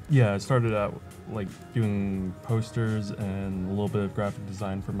friends. Yeah, I started out like doing posters and a little bit of graphic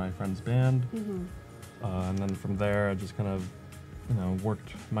design for my friend's band. And then from there, I just kind of,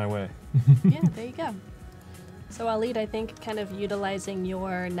 worked my way. Yeah, there you go. So Waleed, I think kind of utilizing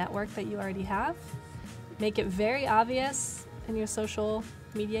your network that you already have, make it very obvious in your social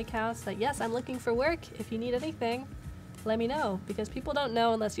media accounts that, yes, I'm looking for work. If you need anything, let me know, because people don't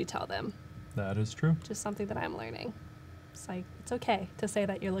know unless you tell them. That is true. Just something that I'm learning. It's like, it's okay to say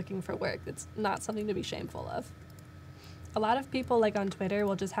that you're looking for work. It's not something to be shameful of. A lot of people, like on Twitter,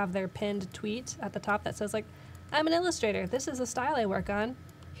 will just have their pinned tweet at the top that says, like, I'm an illustrator. This is a style I work on.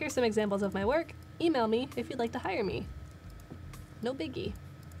 Here's some examples of my work. Email me if you'd like to hire me. No biggie.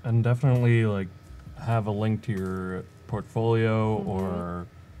 And definitely like have a link to your portfolio or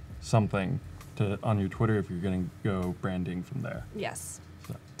something on your Twitter if you're going to go branding from there. Yes,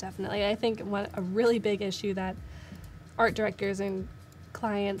 So. definitely. I think a really big issue that art directors and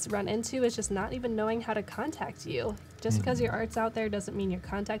clients run into is just not even knowing how to contact you. Just because your art's out there doesn't mean your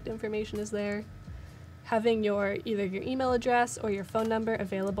contact information is there. Having either your email address or your phone number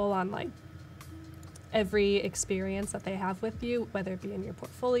available on like every experience that they have with you, whether it be in your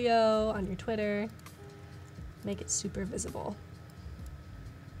portfolio, on your Twitter, make it super visible.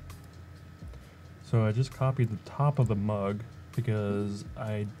 So I just copied the top of the mug because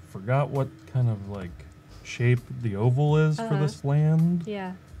I forgot what kind of like shape the oval is for this land.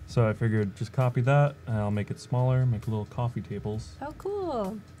 Yeah. So I figured just copy that and I'll make it smaller, make little coffee tables. Oh,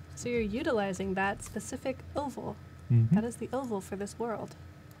 cool. So you're utilizing that specific oval. That is the oval for this world.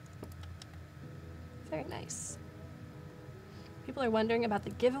 Very nice. People are wondering about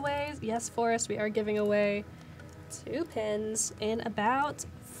the giveaways. Yes, Forrest, we are giving away 2 pins in about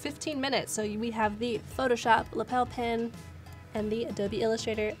 15 minutes. So we have the Photoshop lapel pin and the Adobe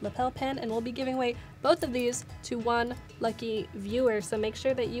Illustrator lapel pin, and we'll be giving away both of these to one lucky viewer. So make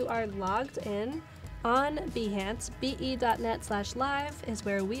sure that you are logged in on Behance. be.net/live is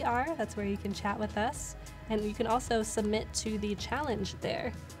where we are. That's where you can chat with us, and you can also submit to the challenge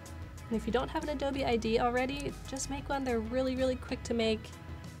there. And if you don't have an Adobe ID already, just make one. They're really, really quick to make,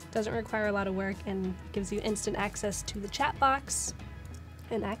 doesn't require a lot of work, and gives you instant access to the chat box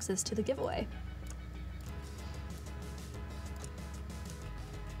and access to the giveaway.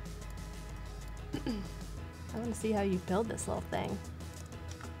 I want to see how you build this little thing.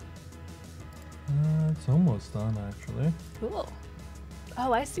 It's almost done actually. Cool.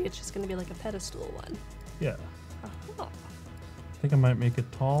 Oh, I see. It's just going to be like a pedestal one. Yeah. Oh. I think I might make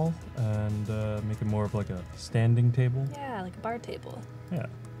it tall and make it more of like a standing table. Yeah, like a bar table. Yeah.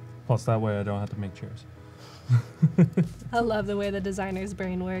 Plus that way I don't have to make chairs. I love the way the designer's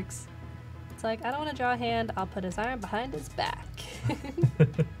brain works. It's like, I don't want to draw a hand. I'll put his arm behind his back.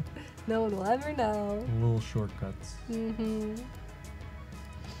 No one will ever know. Little shortcuts. Mm-hmm.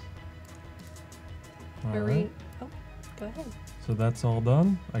 All right. Oh, go ahead. So that's all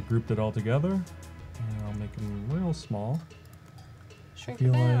done. I grouped it all together. And I'll make them real small. Shrink I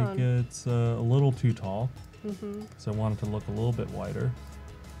feel it down. like it's a little too tall. Mm-hmm. So I want it to look a little bit wider.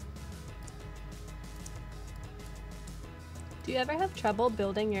 Do you ever have trouble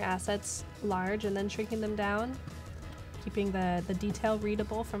building your assets large and then shrinking them down? Keeping the detail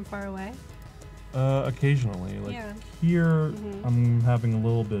readable from far away? Occasionally. Like Yeah. here, I'm having a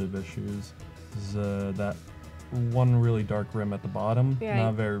little bit of issues. Is that one really dark rim at the bottom, Right.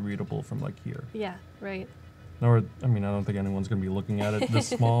 not very readable from like here. Yeah, right. Nor, I mean, I don't think anyone's going to be looking at it this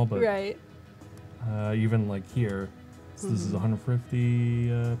small, but Right. even like here, so this is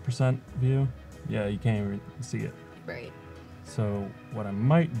 150% view. Yeah, you can't even see it. Right. So what I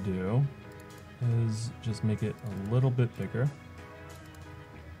might do is just make it a little bit bigger.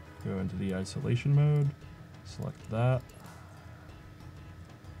 Go into the isolation mode, select that.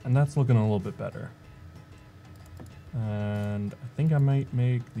 And that's looking a little bit better. And I think I might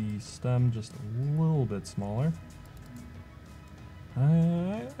make the stem just a little bit smaller.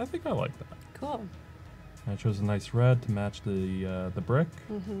 I think I like that. Cool. I chose a nice red to match the brick.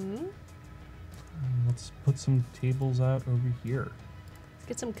 Mm-hmm. Let's put some tables out over here. Let's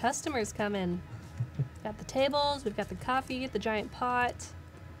get some customers coming. We've got the tables, we've got the coffee, the giant pot.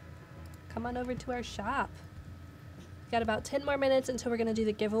 Come on over to our shop. We've got about 10 more minutes until we're going to do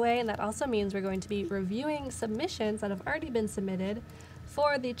the giveaway, and that also means we're going to be reviewing submissions that have already been submitted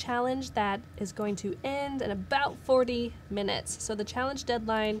for the challenge that is going to end in about 40 minutes. So the challenge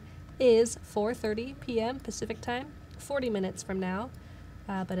deadline is 4:30 p.m. Pacific time, 40 minutes from now.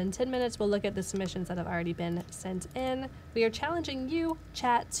 But in 10 minutes, we'll look at the submissions that have already been sent in. We are challenging you,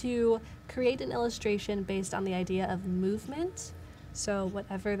 chat, to create an illustration based on the idea of movement. So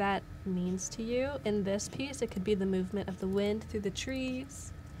whatever that means to you. In this piece, it could be the movement of the wind through the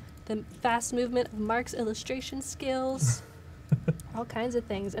trees, the fast movement of Mark's illustration skills, all kinds of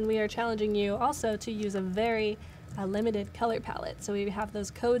things. And we are challenging you also to use a very limited color palette. So we have those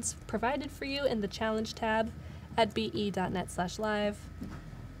codes provided for you in the challenge tab at be.net/live.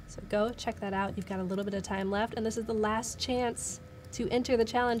 So go check that out. You've got a little bit of time left, and this is the last chance to enter the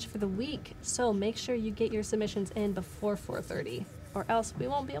challenge for the week. So make sure you get your submissions in before 4:30, or else we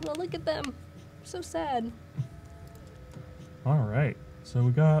won't be able to look at them. So sad. All right, so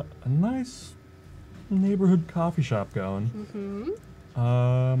we got a nice neighborhood coffee shop going.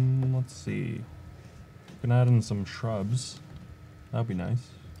 Mm-hmm. Let's see. We can add in some shrubs. That'd be nice.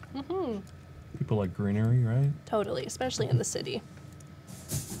 Mm-hmm. People like greenery, right? Totally, especially in the city.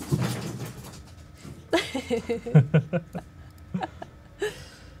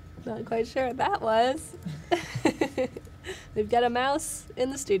 Not quite sure what that was. We've got a mouse in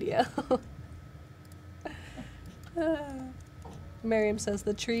the studio. Miriam says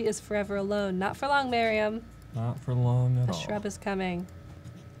the tree is forever alone. Not for long, Miriam. Not for long at all. The shrub is coming.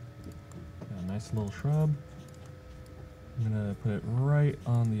 Got a nice little shrub. I'm gonna put it right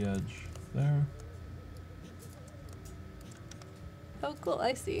on the edge there. Oh, cool.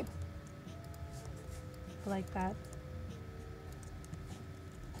 I see. I like that.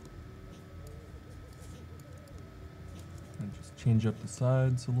 And just change up the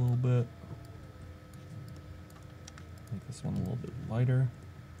sides a little bit. Make this one a little bit lighter.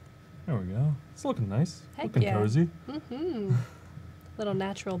 There we go. It's looking nice. Heck looking yeah. cozy. Mm-hmm. Little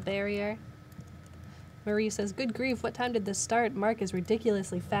natural barrier. Marie says, good grief, what time did this start? Mark is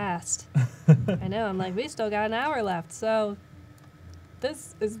ridiculously fast. I know, I'm like, we still got an hour left, so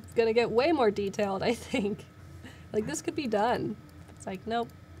this is gonna get way more detailed, I think. Like, this could be done. It's like, nope.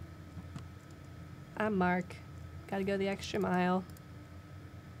 I'm Mark. Gotta go the extra mile.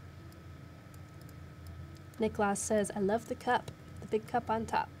 Niklas says, I love the cup. The big cup on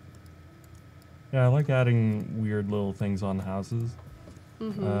top. Yeah, I like adding weird little things on houses.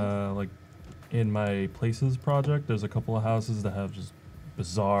 Mm-hmm. Like in my Places project, there's a couple of houses that have just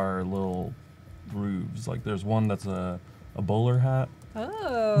bizarre little roofs. Like there's one that's a bowler hat.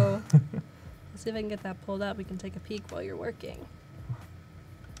 Oh. Let's see if I can get that pulled up. We can take a peek while you're working.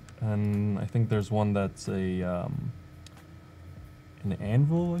 And I think there's one that's an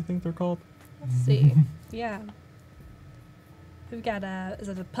anvil, I think they're called. Let's see. Yeah. We've got is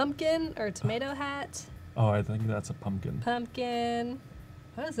it a pumpkin or a tomato hat? Oh, I think that's a pumpkin. Pumpkin.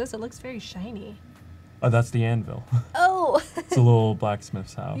 What is this? It looks very shiny. Oh, that's the anvil. Oh! It's a little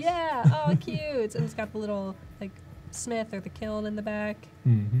blacksmith's house. Yeah. Oh, cute. And it's got the little, like, smith or the kiln in the back.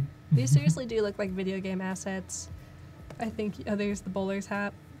 Mm-hmm. These seriously do look like video game assets. I think, oh, there's the bowler's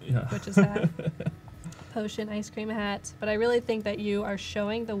hat. Yeah. Witch's hat. Potion ice cream hat. But I really think that you are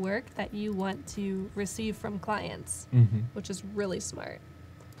showing the work that you want to receive from clients, which is really smart.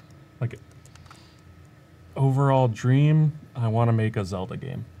 Like, overall dream, I want to make a Zelda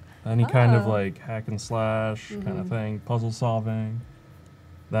game. Any kind of like hack and slash kind of thing, puzzle solving,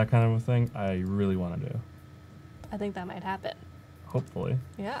 that kind of a thing, I really want to do. I think that might happen. Hopefully.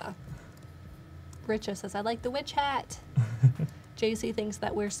 Yeah. Richa says, I like the witch hat. JC thinks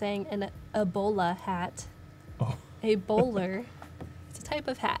that we're saying an Ebola hat. Oh. A bowler. It's a type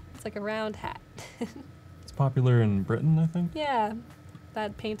of hat. It's like a round hat. It's popular in Britain, I think. Yeah.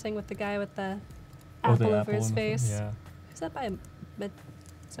 That painting with the guy with the Oh, the apple over apple his in the face. front, Who's that by?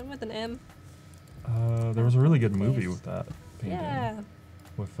 Someone with an M? yeah. There was a really good movie Face. with that painting. Yeah.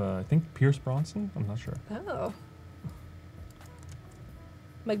 With, I think, Pierce Bronson? I'm not sure. Oh.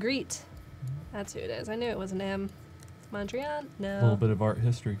 Magritte. That's who it is. I knew it was an M. Mondrian? No. A little bit of art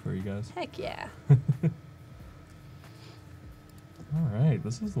history for you guys. Heck yeah. All right,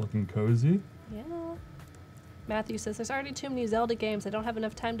 this is looking cozy. Yeah. Matthew says, there's already too many Zelda games. I don't have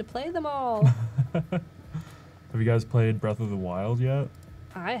enough time to play them all. Have you guys played Breath of the Wild yet?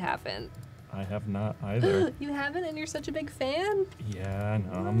 I haven't. I have not either. You haven't, and you're such a big fan? Yeah, I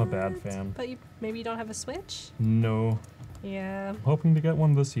know. I'm a bad fan. But maybe you don't have a Switch? No. Yeah. I'm hoping to get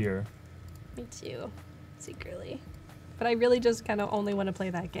one this year. Me too, secretly. But I really just kind of only want to play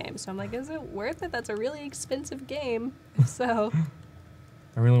that game. So I'm like, is it worth it? That's a really expensive game. If so.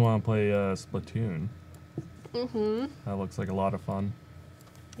 I really want to play Splatoon. Mm-hmm. That looks like a lot of fun.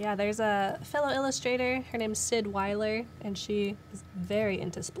 Yeah, there's a fellow illustrator. Her name's Sid Weiler, and she is very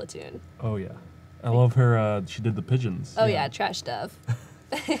into Splatoon. Oh, yeah. I love her. She did the pigeons. Oh, yeah, Trash Dove.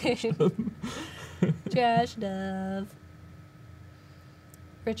 Trash Dove.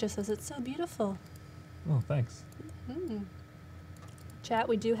 Richa says it's so beautiful. Oh, thanks. Mm-hmm. Chat,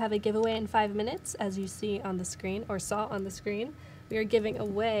 we do have a giveaway in 5 minutes, as you see on the screen, or saw on the screen. We are giving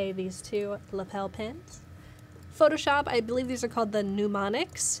away these 2 lapel pins. Photoshop, I believe these are called the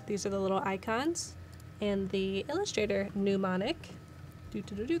mnemonics. These are the little icons. And the Illustrator mnemonic.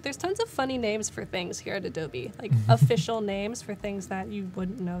 There's tons of funny names for things here at Adobe, like official names for things that you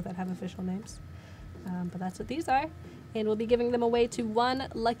wouldn't know that have official names. But that's what these are. And we'll be giving them away to 1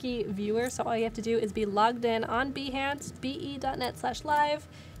 lucky viewer. So all you have to do is be logged in on Behance, be.net/live.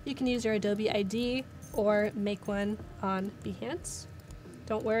 You can use your Adobe ID or make one on Behance.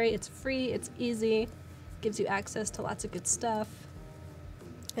 Don't worry, it's free, it's easy. Gives you access to lots of good stuff.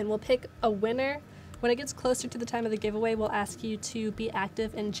 And we'll pick a winner. When it gets closer to the time of the giveaway, we'll ask you to be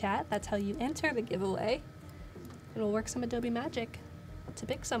active in chat. That's how you enter the giveaway. And we'll work some Adobe magic to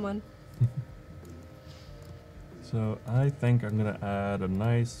pick someone. So I think I'm going to add a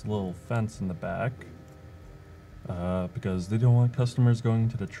nice little fence in the back because they don't want customers going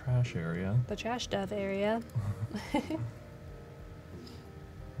to the trash area. The Trash Dove area. I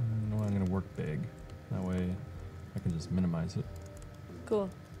know I'm going to work big. That way I can just minimize it. Cool.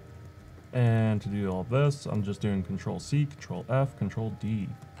 And to do all this, I'm just doing Control-C, Control-F, Control-D.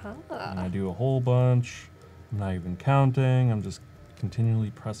 And I do a whole bunch. I'm not even counting. I'm just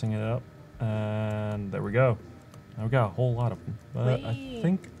continually pressing it up. And there we go. Now we got a whole lot of them. But I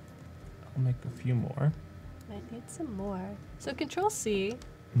think I'll make a few more. Might need some more. So Control-C,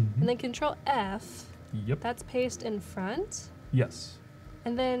 and then Control-F. Yep. That's paste in front. Yes.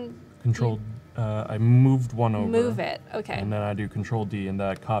 And then Control, I moved one over. move it. Okay. And then I do Control-D, and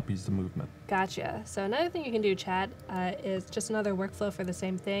that copies the movement. Gotcha. So another thing you can do, Chad, is just another workflow for the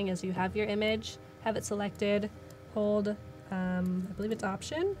same thing is you have your image, have it selected, hold, I believe it's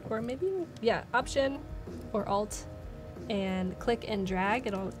Option, or maybe, yeah, Option or Alt, and click and drag.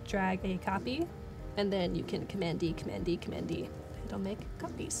 It'll drag a copy, and then you can Command-D, Command-D, Command-D. It'll make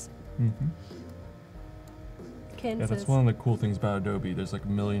copies. Ken Yeah, that's says, one of the cool things about Adobe. There's like a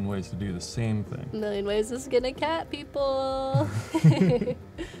million ways to do the same thing. a million ways to skin a cat, people.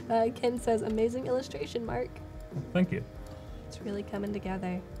 Ken says, amazing illustration, Mark. Thank you. It's really coming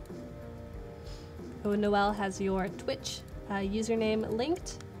together. Oh, Noel has your Twitch username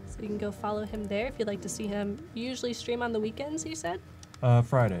linked, so you can go follow him there if you'd like to see him. You usually stream on the weekends, you said?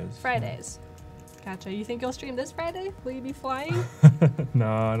 Fridays. Fridays. Gotcha. You think you'll stream this Friday? Will you be flying? No,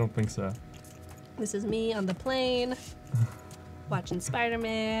 I don't think so. This is me on the plane, watching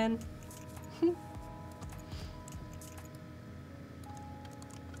Spider-Man.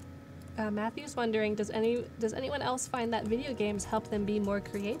 Matthew's wondering, does anyone else find that video games help them be more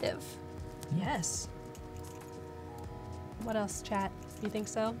creative? Yes. What else, chat? You think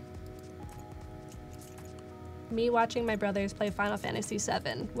so? Me watching my brothers play Final Fantasy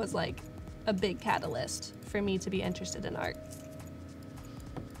VII was like a big catalyst for me to be interested in art.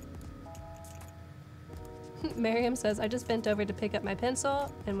 Miriam says, I just bent over to pick up my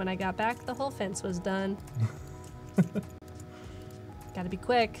pencil, and when I got back, the whole fence was done. Gotta be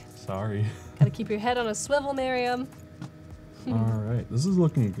quick. Sorry. Gotta keep your head on a swivel, Miriam. Alright, this is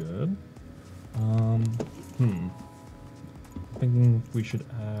looking good. Thinking we should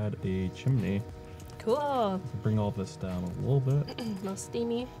add a chimney. Cool. Bring all this down a little bit. No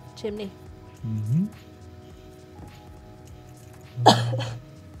steamy chimney.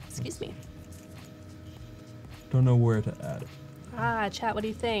 Excuse me. Don't know where to add it. Chat, what do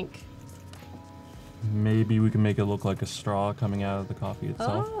you think? Maybe we can make it look like a straw coming out of the coffee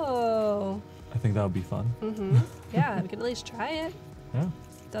itself. Oh. I think that would be fun. Yeah, we could at least try it. Yeah.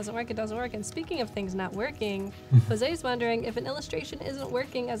 Doesn't work, it doesn't work. And speaking of things not working, Jose's wondering if an illustration isn't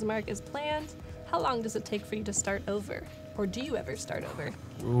working as Mark is planned, how long does it take for you to start over? Or do you ever start over?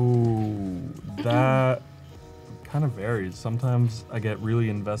 Ooh, that kind of varies. Sometimes I get really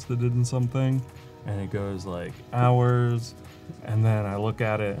invested in something and it goes like hours, and then I look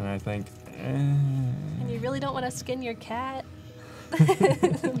at it and I think, And you really don't want to skin your cat?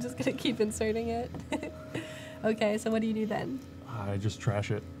 I'm just gonna keep inserting it. Okay, so what do you do then? I just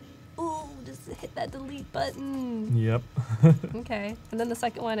trash it. Ooh, Just hit that delete button. Yep. Okay. And then the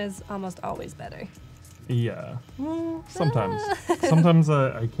second one is almost always better. Yeah. Sometimes. Sometimes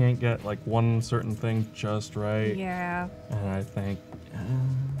I can't get like one certain thing just right. Yeah. And I think,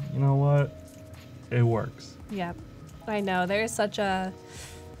 you know what? It works. Yep. I know. There's such a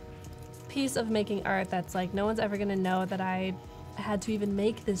piece of making art that's like, no one's ever going to know that I had to even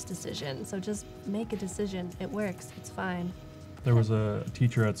make this decision. So just make a decision. It works. It's fine. There was a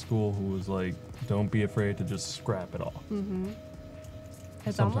teacher at school who was like, don't be afraid to just scrap it all. Mm-hmm.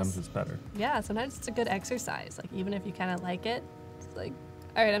 Sometimes it's better. Yeah, sometimes it's a good exercise. Like, even if you kind of like it, it's like,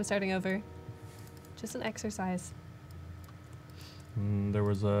 all right, I'm starting over. Just an exercise. There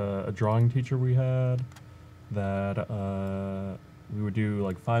was a drawing teacher we had that we would do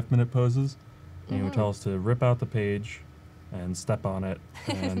like 5-minute poses, and he would tell us to rip out the page and step on it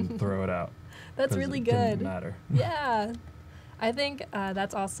and throw it out. That's really it good. Didn't matter. Yeah. I think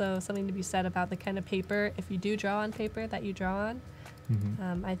that's also something to be said about the kind of paper, if you do draw on paper, that you draw on.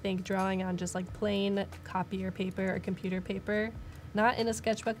 I think drawing on just like plain copier paper or computer paper, not in a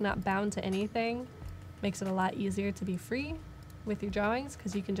sketchbook, not bound to anything, makes it a lot easier to be free with your drawings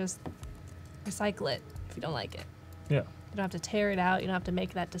because you can just recycle it if you don't like it. Yeah. You don't have to tear it out. You don't have to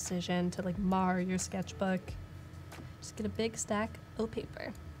make that decision to like mar your sketchbook. Just get a big stack of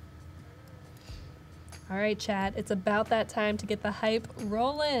paper. All right, chat. It's about that time to get the hype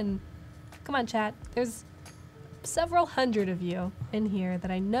rolling. Come on, chat. There's several hundred of you in here that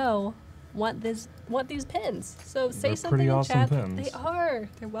I know want these pins. So say They're something pretty in awesome chat. pins. They are.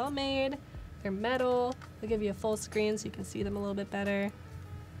 They're well made. They're metal. They'll give you a full screen so you can see them a little bit better.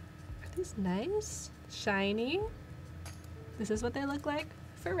 Are these nice? Shiny. This is what they look like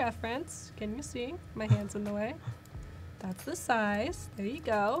for reference. Can you see? My hand's in the way. That's the size. There you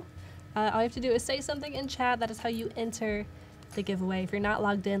go. All you have to do is say something in chat. That is how you enter the giveaway. If you're not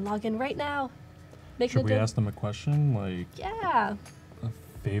logged in, log in right now. Should we ask them a question? Like, yeah. a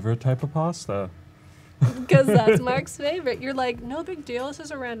favorite type of pasta? Because that's Mark's favorite. You're like, no big deal. This is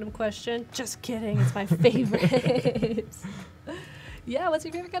a random question. Just kidding. It's my favorite. Yeah, what's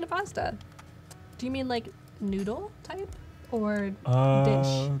your favorite kind of pasta? Do you mean like noodle type or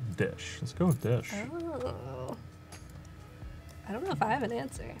dish? Dish. Let's go with dish. Oh. I don't know if I have an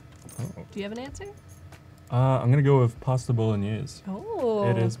answer. Oh. Do you have an answer? I'm going to go with pasta bolognese. Oh.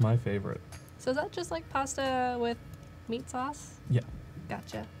 It is my favorite. So is that just like pasta with meat sauce? Yeah.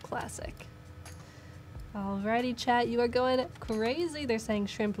 Gotcha. Classic. Alrighty, chat. You are going crazy. They're saying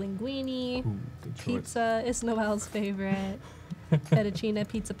shrimp linguine. Ooh, good choice. Pizza is Noelle's favorite. Fettuccine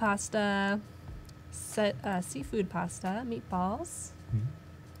pizza pasta. Seafood pasta. Meatballs.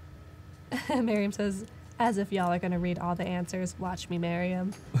 Miriam says, as if y'all are going to read all the answers. Watch me,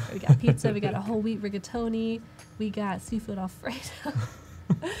 Miriam. We got pizza. We got a whole wheat rigatoni. We got seafood Alfredo.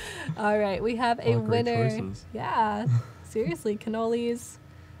 All right, we have a winner. Choices. Yeah, seriously, cannolis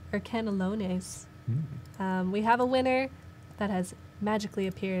or cannellones. We have a winner that has magically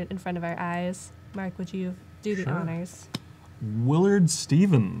appeared in front of our eyes. Mark, would you do the honors? Willard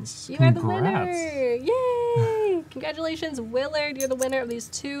Stevens. You Congrats. are the winner! Yay! Congratulations, Willard. You're the winner of these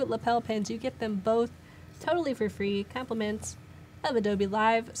 2 lapel pins. You get them both totally for free. Compliments of Adobe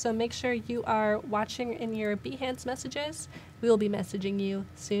Live. So make sure you are watching in your Behance messages. We will be messaging you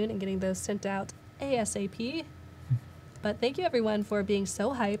soon and getting those sent out ASAP. But thank you everyone for being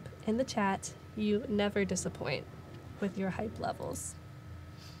so hype in the chat. You never disappoint with your hype levels.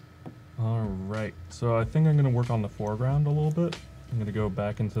 All right, so I think I'm going to work on the foreground a little bit. I'm going to go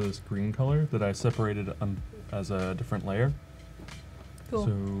back into this green color that I separated as a different layer. Cool.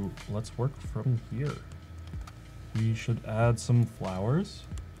 So let's work from here. We should add some flowers.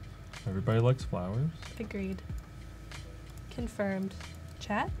 Everybody likes flowers. Agreed. Confirmed.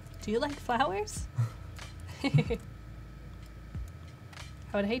 Chat, do you like flowers? I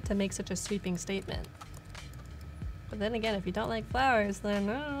would hate to make such a sweeping statement. But then again, if you don't like flowers, then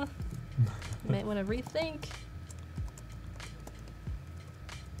you might want to rethink.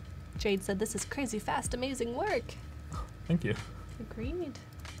 Jade said, this is crazy fast, amazing work. Thank you. Agreed.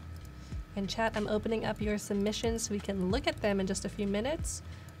 And chat, I'm opening up your submissions so we can look at them in just a few minutes.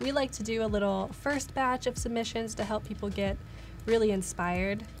 We like to do a little first batch of submissions to help people get really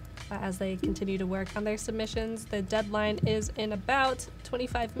inspired as they continue to work on their submissions. The deadline is in about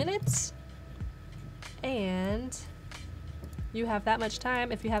 25 minutes. And you have that much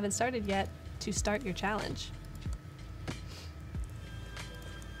time, if you haven't started yet, to start your challenge.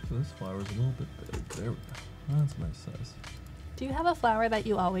 So this flower's a little bit big. There we go. That's a nice size. Do you have a flower that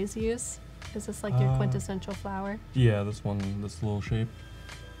you always use? Is this like your quintessential flower? Yeah, this one, this little shape.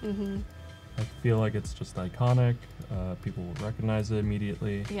 Mm-hmm. I feel like it's just iconic. People will recognize it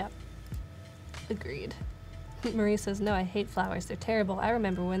immediately. Yep. Agreed. Marie says, no, I hate flowers. They're terrible. I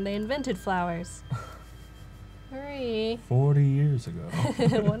remember when they invented flowers. Marie. 40 years ago.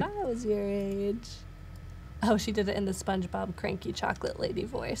 When I was your age. Oh, she did it in the SpongeBob cranky chocolate lady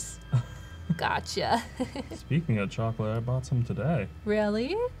voice. Gotcha. Speaking of chocolate, I bought some today.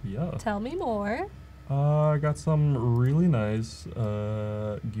 Really? Yeah. Tell me more. I got some really nice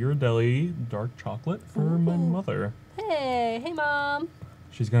Ghirardelli dark chocolate for my mother. Hey, Mom.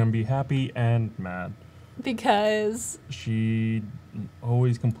 She's going to be happy and mad. Because? She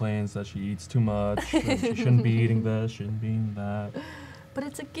always complains that she eats too much, that she shouldn't be eating this, shouldn't be eating that. But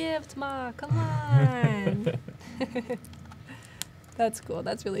it's a gift, Ma. Come on. That's cool.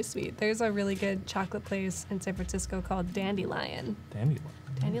 That's really sweet. There's a really good chocolate place in San Francisco called Dandelion.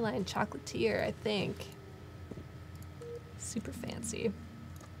 Dandelion Chocolatier, I think. Super fancy.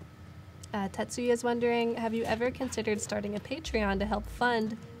 Tetsuya is wondering, have you ever considered starting a Patreon to help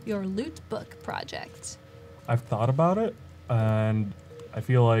fund your loot book project? I've thought about it, and I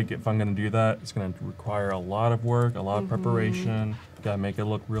feel like if I'm going to do that, it's going to require a lot of work, a lot of preparation. Got to make it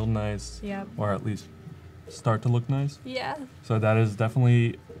look real nice. Yep. Or at least start to look nice. Yeah. So that is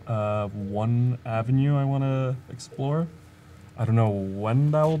definitely one avenue I want to explore. I don't know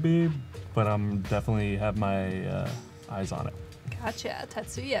when that will be, but I'm definitely have my eyes on it. Gotcha.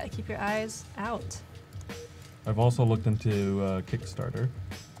 Tetsuya, keep your eyes out. I've also looked into Kickstarter.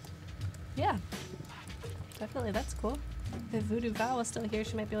 Yeah. Definitely, that's cool. If Voodoo Val was still here,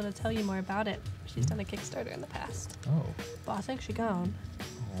 she might be able to tell you more about it. She's done a Kickstarter in the past. Oh. But I think she's gone.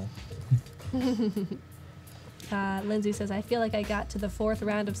 Oh. Lindsay says, I feel like I got to the 4th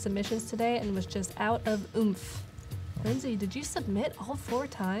round of submissions today and was just out of oomph. Lindsay, did you submit all 4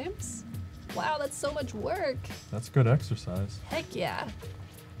 times? Wow, that's so much work. That's good exercise. Heck yeah.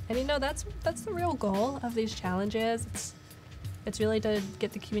 And you know, that's the real goal of these challenges. It's really to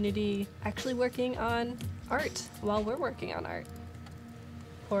get the community actually working on art while we're working on art.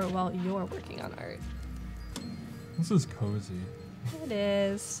 Or while you're working on art. This is cozy. It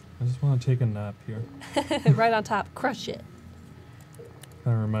is. I just want to take a nap here. Right on top, crush it.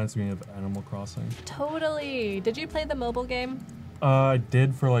 That reminds me of Animal Crossing. Totally. Did you play the mobile game? I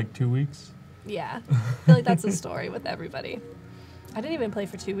did for like 2 weeks. Yeah. I feel like that's the story with everybody. I didn't even play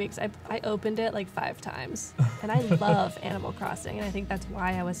for 2 weeks. I opened it like 5 times. And I love Animal Crossing, and I think that's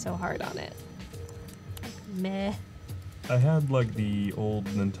why I was so hard on it. Meh. I had like the old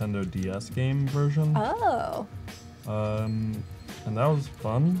Nintendo DS game version. Oh. And that was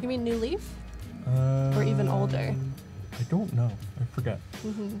fun. You mean New Leaf? Or even older? I don't know. I forget.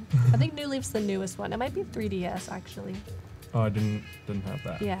 I think New Leaf's the newest one. It might be 3DS, actually. Oh, I didn't have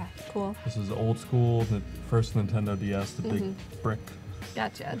that. Yeah, cool. This is old school, the first Nintendo DS, the big brick.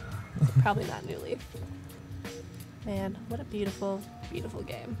 Gotcha. Probably not New Leaf. Man, what a beautiful, beautiful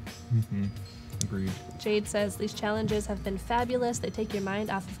game. Agreed. Jade says, these challenges have been fabulous. They take your mind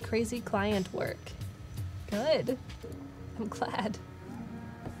off of crazy client work. Good. I'm glad.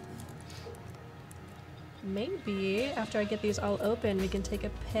 Maybe after I get these all open, we can take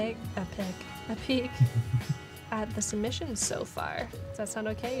a peek at the submissions so far. Does that sound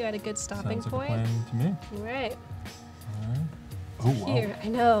okay? You had a good stopping Sounds like point? a plan to me. Right. Alright. Oh, wow. Here, I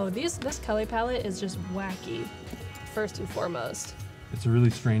know. This color palette is just wacky, first and foremost. It's a really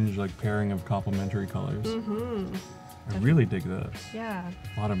strange like pairing of complementary colors. I really dig this. Yeah.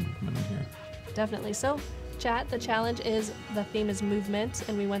 A lot of movement in here. Definitely. So, chat, the challenge is, the theme is movement,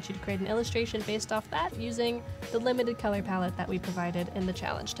 and we want you to create an illustration based off that using the limited color palette that we provided in the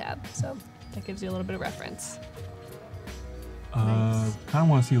challenge tab. So that gives you a little bit of reference. Nice. Kind of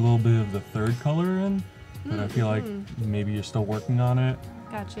want to see a little bit of the third color in, but I feel like maybe you're still working on it.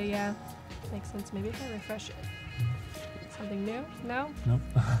 Gotcha, yeah. Makes sense. Maybe if I refresh it. Something new? No? Nope.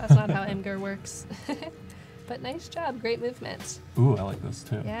 That's not how Imgur works. But nice job. Great movement. Ooh, I like this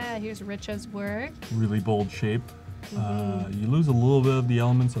too. Yeah, here's Richa's work. Really bold shape. You lose a little bit of the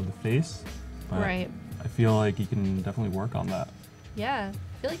elements of the face, but Right. I feel like you can definitely work on that. Yeah.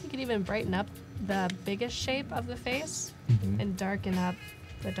 I feel like you could even brighten up the biggest shape of the face and darken up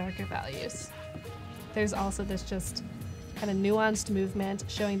the darker values. There's also this just kind of nuanced movement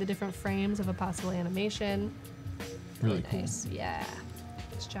showing the different frames of a possible animation. Really cool. Nice. Yeah.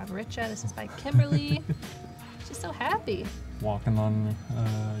 Nice job, Richa. This is by Kimberly. She's so happy. Walking on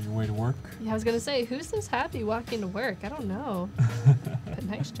your way to work. Yeah, I was going to say, who's this happy walking to work? I don't know. But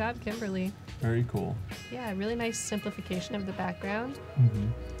nice job, Kimberly. Very cool. Yeah, really nice simplification of the background.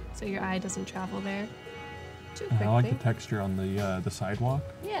 So your eye doesn't travel there too quickly. I like the texture on the sidewalk.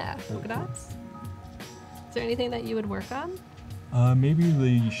 Yeah, polka dots. Is there anything that you would work on? Maybe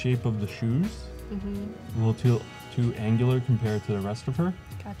the shape of the shoes. A too angular compared to the rest of her.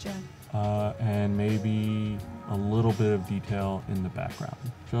 Gotcha. And maybe a little bit of detail in the background.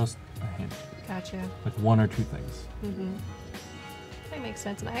 Just a hint. Gotcha. Like 1 or 2 things. Mm-hmm. That makes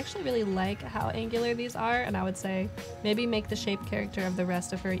sense. And I actually really like how angular these are, and I would say maybe make the shape character of the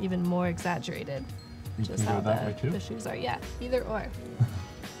rest of her even more exaggerated. You Just can how go that way too. the shoes are. Yeah, either or.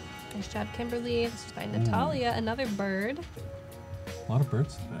 Nice job, Kimberly. This is by Natalia, another bird. A lot of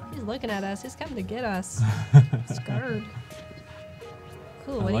birds today. He's looking at us. He's coming to get us. Scared.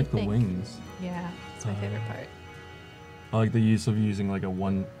 Cool. I What like do you the think? wings. Yeah, it's my favorite part. I like the use of using like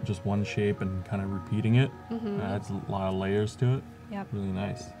just one shape and kind of repeating it. Mm-hmm. Adds a lot of layers to it. Yep. Really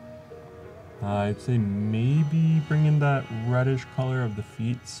nice. I'd say maybe bring in that reddish color of the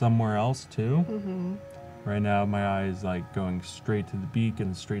feet somewhere else too. Mm-hmm. Right now my eye is like going straight to the beak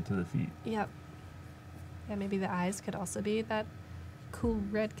and straight to the feet. Yep. Yeah, maybe the eyes could also be that cool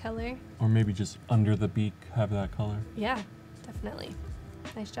red color. Or maybe just under the beak have that color. Yeah, definitely.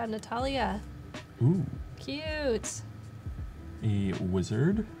 Nice job, Natalia. Ooh. Cute. A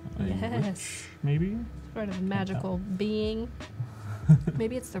wizard? A Yes. witch, maybe? Sort of a magical being.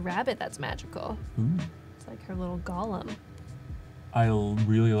 Maybe it's the rabbit that's magical. Ooh. It's like her little golem. I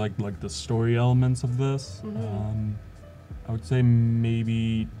really like the story elements of this. Mhm. I would say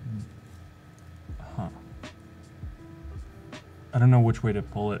maybe, I don't know which way to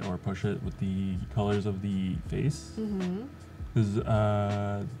pull it or push it with the colors of the face. Mm-hmm.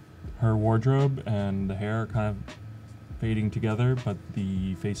 Because her wardrobe and the hair are kind of fading together, but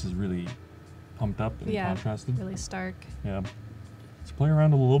the face is really pumped up and contrasted. Really stark. Yeah. Let's play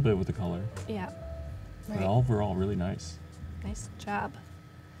around a little bit with the color. Yeah. But Right. overall, really nice. Nice job.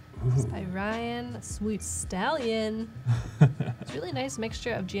 Ooh. This by Ryan, a sweet stallion. It's a really nice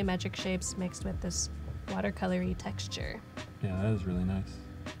mixture of geometric shapes mixed with this watercolory texture. Yeah, that is really nice.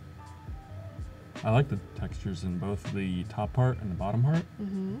 I like the textures in both the top part and the bottom part,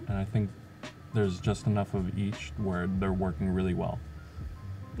 Mm-hmm. and I think there's just enough of each where they're working really well.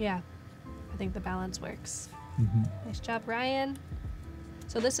 Yeah, I think the balance works. Mm-hmm. Nice job, Ryan.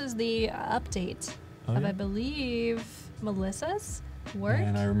 So this is the update Oh, of, yeah. I believe, Melissa's work.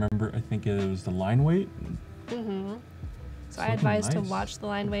 And I remember, I think it was the line weight. Mm-hmm. So I Looking advised to nice. watch the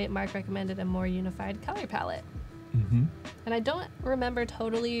line weight. Mark recommended a more unified color palette. Mm-hmm. And I don't remember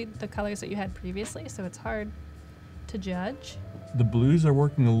totally the colors that you had previously, so it's hard to judge. The blues are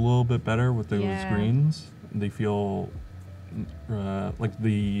working a little bit better with those Yeah. greens. They feel like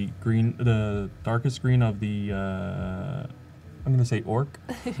the green, the darkest green of the, I'm gonna say orc,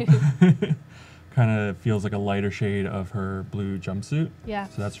 kind of feels like a lighter shade of her blue jumpsuit. Yeah.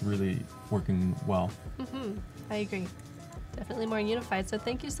 So that's really working well. Mm-hmm. I agree. Definitely more unified. So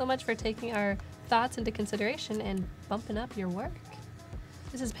thank you so much for taking our thoughts into consideration and bumping up your work.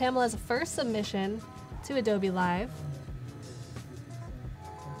 This is Pamela's first submission to Adobe Live.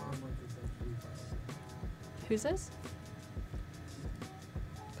 Who's this?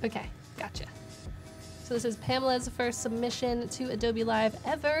 Okay, gotcha. So this is Pamela's first submission to Adobe Live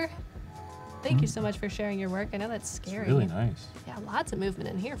ever. Thank you so much for sharing your work. I know that's It's scary. really nice. Yeah, lots of movement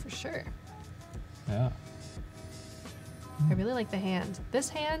in here for sure. Yeah. I really like the hand.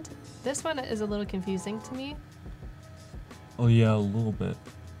 This one is a little confusing to me. Oh yeah, a little bit.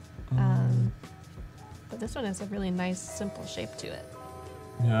 But this one has a really nice, simple shape to it.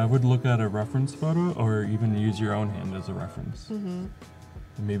 Yeah, I would look at a reference photo or even use your own hand as a reference. Mm-hmm.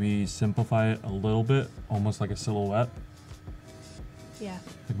 And maybe simplify it a little bit, almost like a silhouette. Yeah,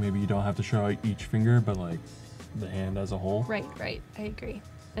 Like maybe you don't have to show each finger, but like the hand as a whole. right. I agree.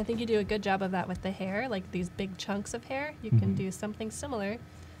 I think you do a good job of that with the hair, like these big chunks of hair. You can Mhm. do something similar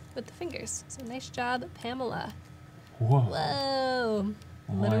with the fingers. So nice job, Pamela. Whoa. Whoa.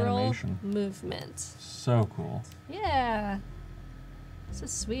 Whole Literal animation. movement. So cool. Yeah. This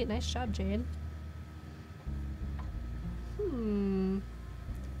is sweet. Nice job, Jade.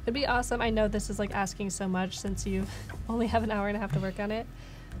 It'd be awesome. I know this is like asking so much since you only have an hour and a half to work on it,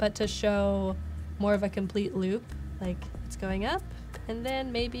 but to show more of a complete loop, like it's going up, and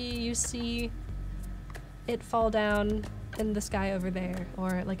then maybe you see it fall down in the sky over there,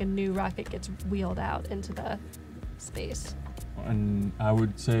 or like a new rocket gets wheeled out into the space. And I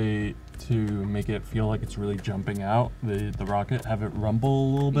would say to make it feel like it's really jumping out, the rocket, have it rumble a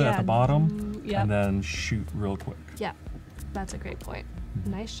little bit at the bottom, Yep. and then shoot real quick. Yeah, that's a great point.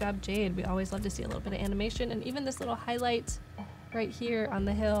 Nice job, Jade. We always love to see a little bit of animation, and even this little highlight right here on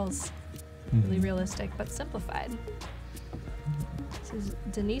the hills. Really Mhm. realistic, but simplified. This is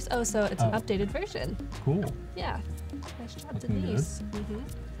Denise. Oh, so it's an Oh. updated version. Cool. Yeah. Nice job, Looking good. Denise.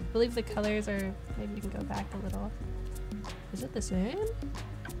 I believe the colors are, maybe you can go back a little. Is it the same?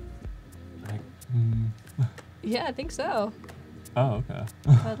 Yeah, I think so. Oh, okay.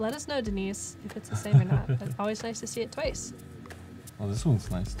 But let us know, Denise, if it's the same or not. But always nice to see it twice. Well, this one's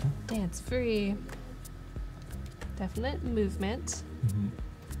nice too. Dance free. Definite movement. Mm-hmm.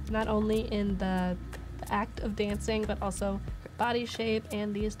 Not only in the act of dancing, but also her body shape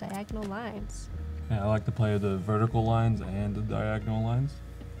and these diagonal lines. Yeah, I like to play the vertical lines and the diagonal lines.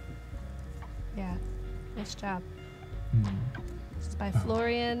 Yeah, nice job. Mm. This is by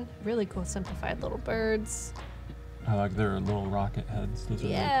Florian. Really cool simplified little birds. I like their little rocket heads. Those are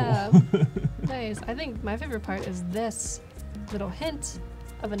Yeah. really cool. Nice. I think my favorite part is this little hint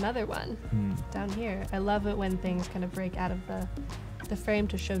of another one down here. I love it when things kind of break out of the frame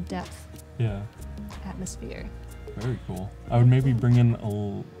to show depth. Yeah. Atmosphere. Very cool. I would maybe bring in a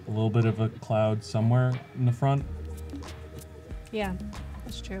little bit of a cloud somewhere in the front. Yeah,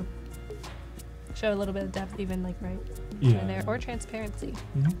 that's true. Show a little bit of depth even like right Yeah. there. Or transparency.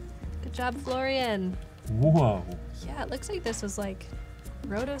 Mm-hmm. Good job, Florian. Whoa. Yeah, it looks like this was like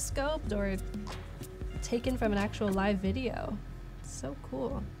rotoscoped or taken from an actual live video. It's so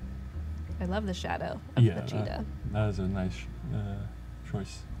cool. I love the shadow of the cheetah. That is a nice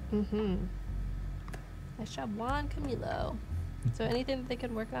choice. Mm-hmm. Nice job, Juan Camilo. So anything that they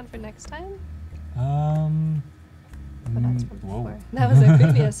could work on for next time? That's from before. That was a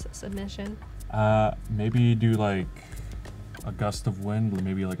previous submission. Maybe do like a gust of wind,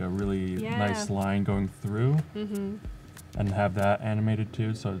 maybe like a really nice line going through, and have that animated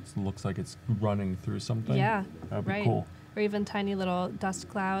too, so it looks like it's running through something. Yeah, that'd be cool. Or even tiny little dust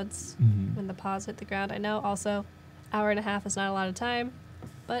clouds when the paws hit the ground. I know also hour and a half is not a lot of time,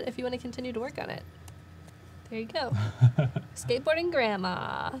 but if you want to continue to work on it, there you go. Skateboarding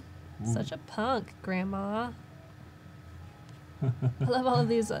grandma. Ooh. Such a punk, grandma. I love all of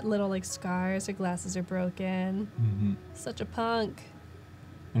these little like scars. Her glasses are broken. Such a punk.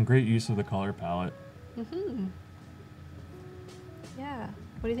 And great use of the color palette. Yeah.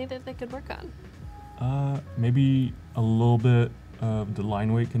 What do you think that they could work on? Maybe a little bit of the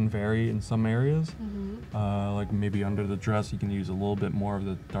line weight can vary in some areas. Like maybe under the dress you can use a little bit more of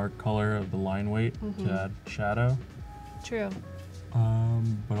the dark color of the line weight to add shadow. True.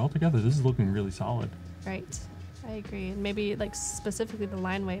 But altogether this is looking really solid. Right. I agree. And maybe like specifically the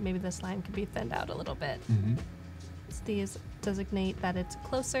line weight, maybe this line could be thinned out a little bit. So these designate that it's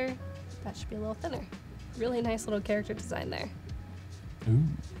closer. That should be a little thinner. Really nice little character design there. Ooh.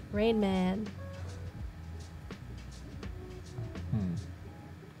 Rain Man.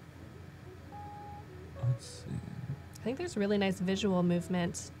 Let's see. I think there's really nice visual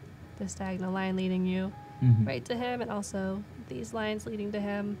movement. This diagonal line leading you right to him, and also these lines leading to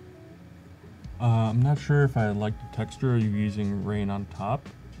him. I'm not sure if I like the texture of you using rain on top.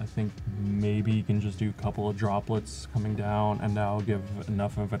 I think maybe you can just do a couple of droplets coming down, and that'll give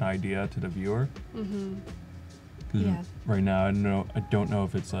enough of an idea to the viewer. Yeah. Right now, I don't know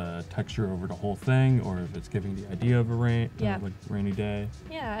if it's a texture over the whole thing or if it's giving the idea of a like rainy day.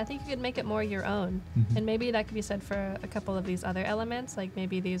 Yeah, I think you could make it more your own, and maybe that could be said for a couple of these other elements. Like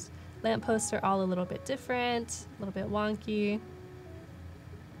maybe these lampposts are all a little bit different, a little bit wonky.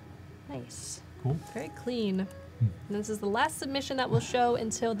 Nice. Cool. Very clean. And this is the last submission that we'll show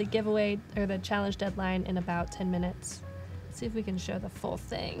until the giveaway or the challenge deadline in about 10 minutes. Let's see if we can show the full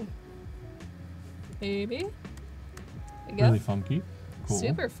thing. Maybe. There we go. Really funky. Cool.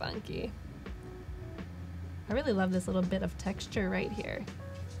 Super funky. I really love this little bit of texture right here.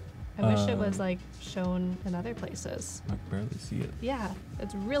 I wish it was like shown in other places. I can barely see it. Yeah,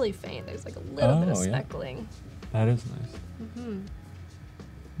 it's really faint. There's like a little bit of speckling. That is nice.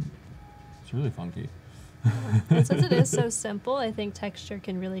 It's really funky. And since it is so simple, I think texture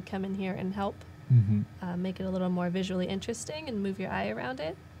can really come in here and help make it a little more visually interesting and move your eye around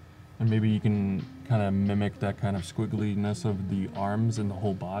it. And maybe you can kind of mimic that kind of squiggliness of the arms and the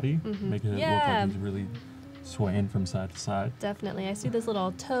whole body. Make it look like he's really swaying from side to side. Definitely. I see those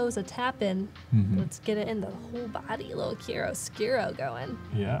little toes a tapping. Let's get it in the whole body. Little Skiro going.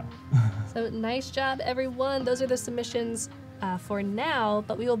 Yeah. So nice job, everyone. Those are the submissions for now,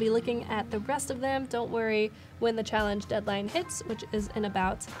 but we will be looking at the rest of them. Don't worry when the challenge deadline hits, which is in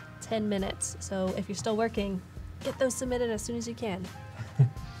about 10 minutes. So if you're still working, get those submitted as soon as you can.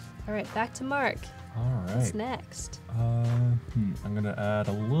 All right, back to Mark. All right. What's next? I'm going to add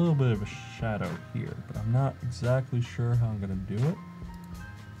a little bit of a shadow here, but I'm not exactly sure how I'm going to do it.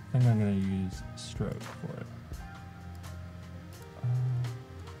 I think I'm going to use stroke for it.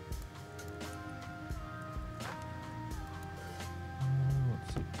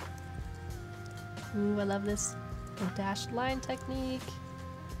 Let's see. Ooh, I love this dashed line technique.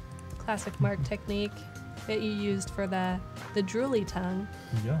 Classic Mark technique that you used for the drooly tongue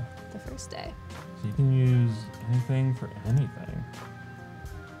Yeah. the first day. So you can use anything for anything.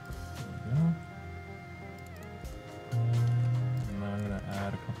 There we go. And now I'm gonna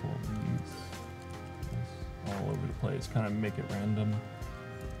add a couple of these just all over the place, kind of make it random,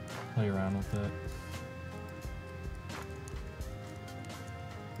 play around with it.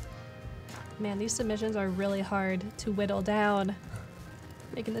 Man, these submissions are really hard to whittle down.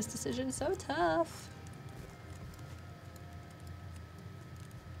 Making this decision so tough.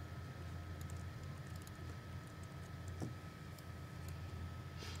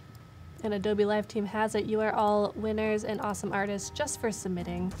 And Adobe Live Team has it. You are all winners and awesome artists just for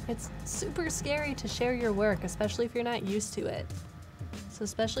submitting. It's super scary to share your work, especially if you're not used to it. So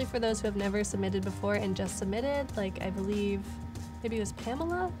especially for those who have never submitted before and just submitted, like I believe maybe it was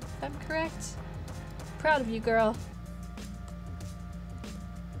Pamela, if I'm correct. Proud of you, girl.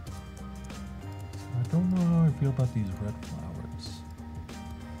 I don't know how I feel about these red flowers.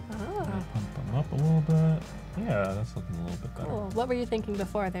 Oh. Pump them up a little bit. Yeah, that's looking a little bit better. Cool. What were you thinking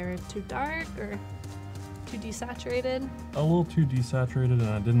before? They were too dark or too desaturated? A little too desaturated, and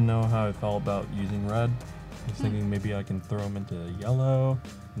I didn't know how I felt about using red. I was thinking maybe I can throw them into yellow,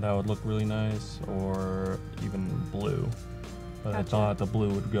 and that would look really nice, or even blue. But I thought the blue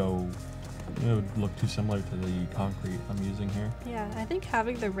would go, it would look too similar to the concrete I'm using here. Yeah, I think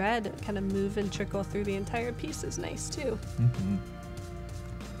having the red kind of move and trickle through the entire piece is nice too. Mm-hmm.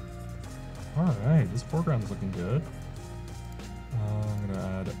 Alright, this foreground's looking good. I'm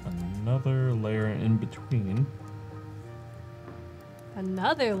gonna add another layer in between.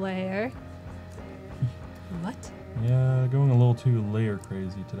 Another layer? What? Yeah, going a little too layer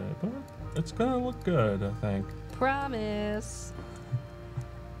crazy today, but it's gonna look good, I think. Promise.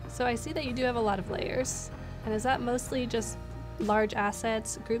 So I see that you do have a lot of layers. And is that mostly just large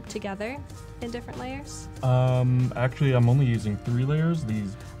assets grouped together in different layers? Actually, I'm only using 3 layers.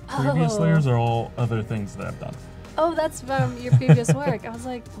 These previous layers are all other things that I've done. Oh, that's from your previous work. I was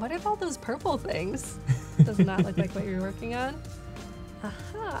like, what are all those purple things? Does not look like what you're working on.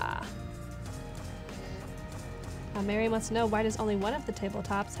 Aha. Mary wants to know, why does only one of the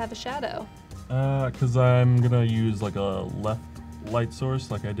tabletops have a shadow? Because I'm gonna use like a left light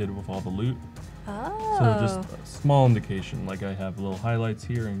source like I did with all the loot. Oh. So just a small indication, like I have little highlights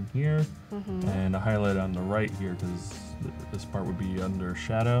here and here, and a highlight on the right here because this part would be under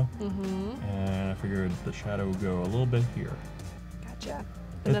shadow, and I figured the shadow would go a little bit here. Gotcha.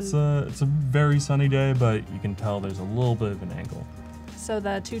 It's a very sunny day, but you can tell there's a little bit of an angle. So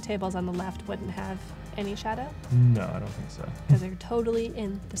the 2 tables on the left wouldn't have any shadow? No, I don't think so. Because they're totally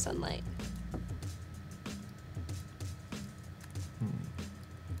in the sunlight.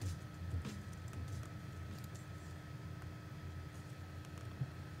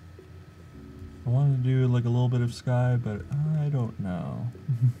 I wanted to do like a little bit of sky, but I don't know.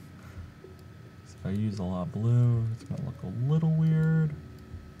 So if I use a lot of blue, it's gonna look a little weird.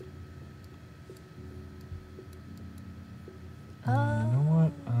 You know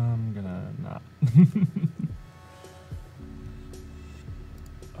what? I'm gonna not.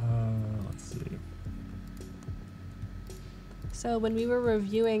 Let's see. So when we were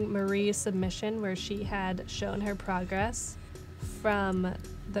reviewing Marie's submission where she had shown her progress from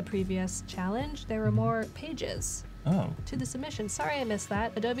the previous challenge, there were more pages to the submission. Sorry I missed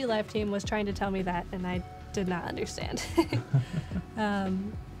that. Adobe Live Team was trying to tell me that and I did not understand.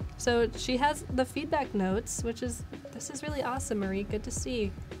 So she has the feedback notes, this is really awesome, Marie. Good to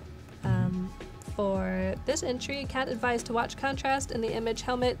see. For this entry, Kat advised to watch contrast in the image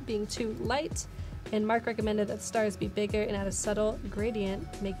helmet being too light, and Mark recommended that stars be bigger and add a subtle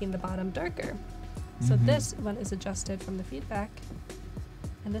gradient, making the bottom darker. So this one is adjusted from the feedback,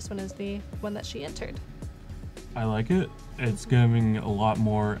 and this one is the one that she entered. I like it. It's giving a lot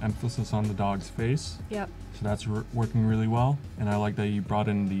more emphasis on the dog's face. Yep. So that's working really well. And I like that you brought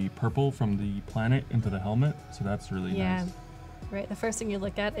in the purple from the planet into the helmet. So that's really nice. Right. The first thing you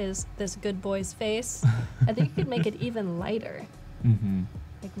look at is this good boy's face. I think you could make it even lighter.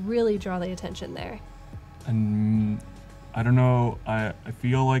 Like really draw the attention there. And I don't know, I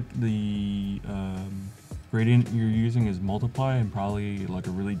feel like the gradient you're using is multiply and probably like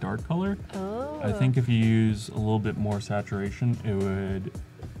a really dark color. Oh. I think if you use a little bit more saturation, it would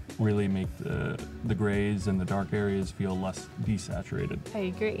really make the grays and the dark areas feel less desaturated. I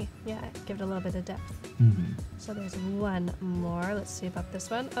agree. Yeah, give it a little bit of depth. So there's one more. Let's see about this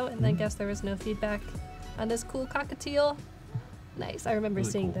one. Oh, and I guess there was no feedback on this cool cockatiel. Nice. I remember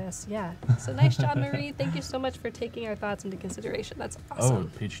really seeing this. Yeah. So nice job, Marie. Thank you so much for taking our thoughts into consideration. That's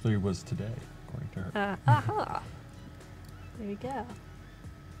awesome. Oh, page 3 was today, according to her. Aha. There you go.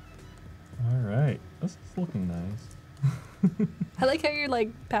 All right. This is looking nice. I like how you're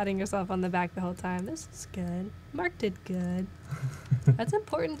like patting yourself on the back the whole time. This is good. Mark did good. That's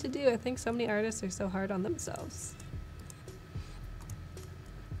important to do. I think so many artists are so hard on themselves.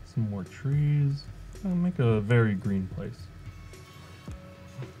 Some more trees. I'll make a very green place.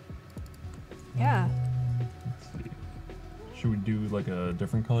 Yeah. Let's see. Should we do like a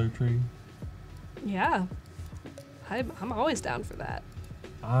different color tree? Yeah. I'm always down for that.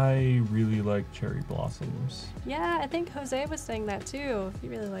 I really like cherry blossoms. Yeah, I think Jose was saying that too. He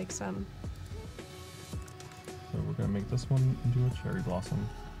really likes them. So we're gonna make this one into a cherry blossom.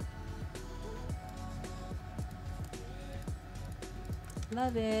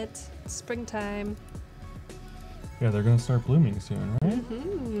 Love it. Springtime. Yeah, they're gonna start blooming soon, right?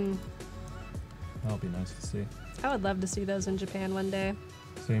 Mm-hmm. That'll be nice to see. I would love to see those in Japan one day.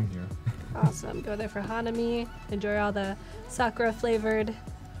 Same here. Awesome. Go there for Hanami. Enjoy all the sakura flavored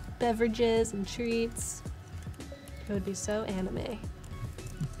beverages and treats. It would be so anime.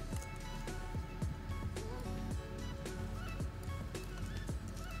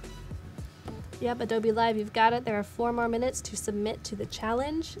 Yep, Adobe Live, you've got it. There are 4 more minutes to submit to the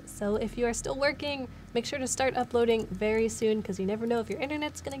challenge. So if you are still working, make sure to start uploading very soon because you never know if your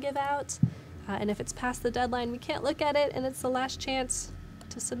internet's going to give out. And if it's past the deadline, we can't look at it and it's the last chance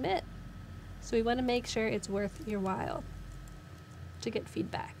to submit. So we want to make sure it's worth your while to get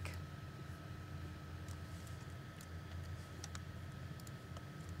feedback.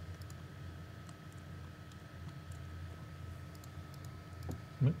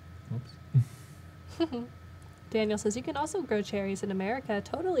 Oops. Daniel says you can also grow cherries in America.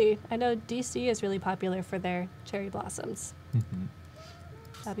 Totally. I know DC is really popular for their cherry blossoms. Mm-hmm.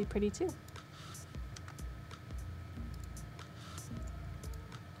 That'd be pretty too.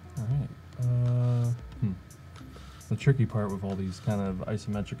 All right. The tricky part with all these kind of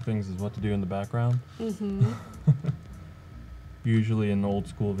isometric things is what to do in the background. Mm-hmm. Usually in old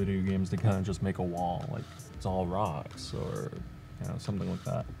school video games, they kind of just make a wall, like it's all rocks or something like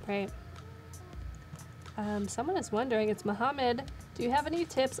that. Right. Someone is wondering, it's Mohammed, do you have any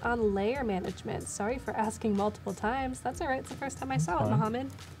tips on layer management? Sorry for asking multiple times. That's all right. It's the first time I saw it, Mohammed.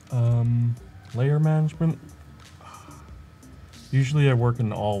 Layer management. Usually I work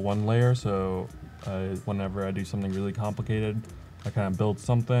in all one layer, so whenever I do something really complicated, I kind of build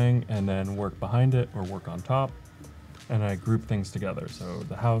something and then work behind it or work on top, and I group things together. So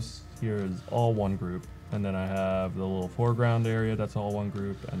the house here is all one group, and then I have the little foreground area that's all one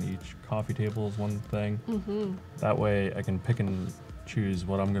group, and each coffee table is one thing. Mm-hmm. That way I can pick and choose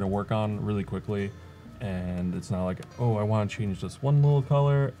what I'm going to work on really quickly, and it's not like, oh, I want to change this one little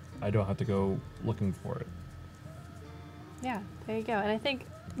color. I don't have to go looking for it. Yeah, there you go. And I think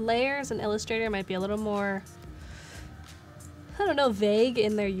layers in Illustrator might be a little more, I don't know, vague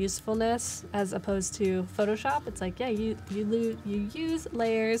in their usefulness as opposed to Photoshop. It's like, yeah, you use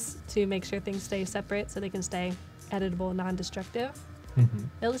layers to make sure things stay separate so they can stay editable, non-destructive. Mm-hmm.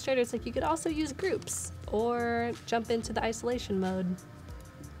 Illustrator, it's like you could also use groups or jump into the isolation mode.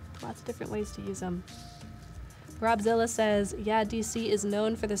 Lots of different ways to use them. Robzilla says, yeah, DC is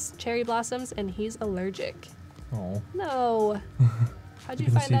known for the cherry blossoms and he's allergic. Oh. No. How'd you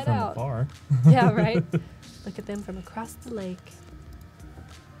can find see that from out? Afar. Yeah, right? Look at them from across the lake.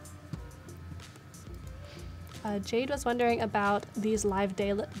 Jade was wondering about these live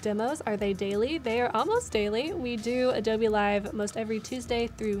demos. Are they daily? They are almost daily. We do Adobe Live most every Tuesday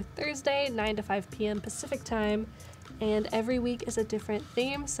through Thursday, 9 to 5 p.m. Pacific time. And every week is a different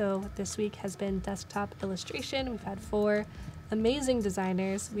theme. So this week has been desktop illustration. We've had 4 amazing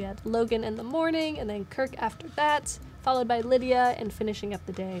designers. We had Logan in the morning and then Kirk after that, followed by Lydia, and finishing up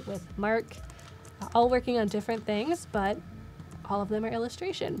the day with Mark. All working on different things, but all of them are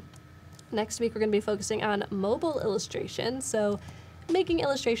illustration. Next week, we're going to be focusing on mobile illustration. So making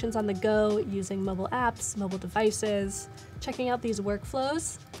illustrations on the go using mobile apps, mobile devices, checking out these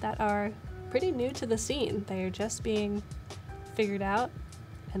workflows that are pretty new to the scene. They are just being figured out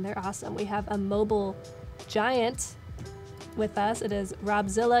and they're awesome. We have a mobile giant with us. It is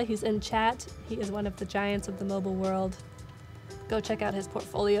Robzilla. He's in chat. He is one of the giants of the mobile world. Go check out his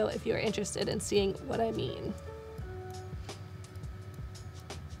portfolio if you're interested in seeing what I mean.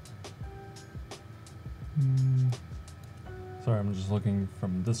 Sorry, I'm just looking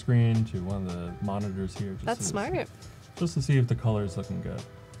from this screen to one of the monitors here. That's smart. Just to see if the color is looking good.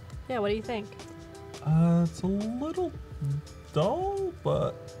 Yeah, what do you think? It's a little dull,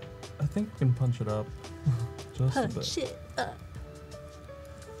 but I think we can punch it up just a bit. Punch it up.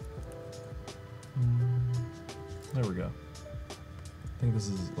 There we go. I think this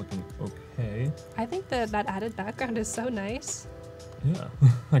is looking okay. I think that added background is so nice. Yeah,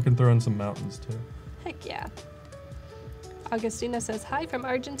 I can throw in some mountains too. Heck yeah. Augustina says, hi from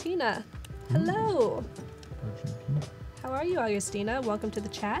Argentina. Hello. Argentina. How are you, Augustina? Welcome to the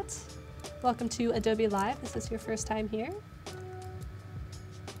chat. Welcome to Adobe Live. Is this your first time here?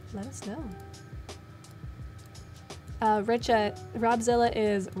 Let us know. Richa, Robzilla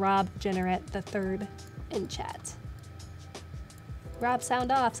is Rob Generate the third in chat. Rob,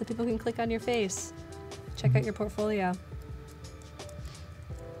 sound off so people can click on your face. Check out your portfolio.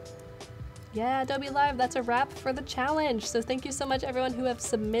 Yeah, Adobe Live, that's a wrap for the challenge. So thank you so much, everyone who have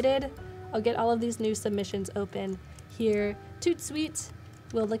submitted. I'll get all of these new submissions open here. Toot sweet.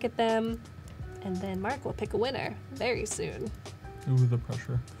 We'll look at them, and then Mark will pick a winner very soon. Ooh, the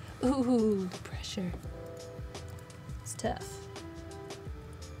pressure. Ooh, the pressure. It's tough.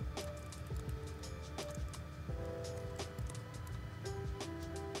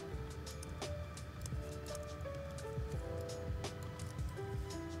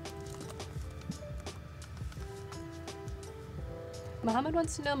 Mohammed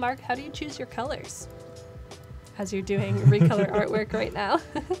wants to know, Mark, how do you choose your colors? As you're doing recolor artwork right now.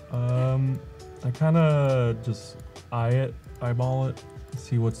 I kind of just eyeball it,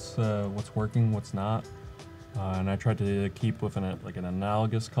 see what's working, what's not, and I try to keep with an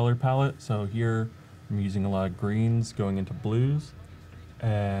analogous color palette. So here I'm using a lot of greens going into blues,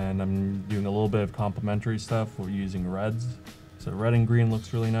 and I'm doing a little bit of complementary stuff. We're using reds, so red and green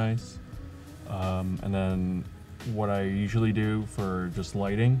looks really nice. And then what I usually do for just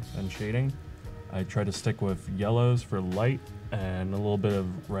lighting and shading, I try to stick with yellows for light and a little bit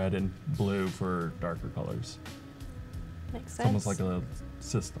of red and blue for darker colors. Makes sense. It's almost like a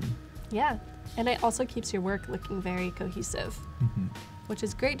system. Yeah, and it also keeps your work looking very cohesive, which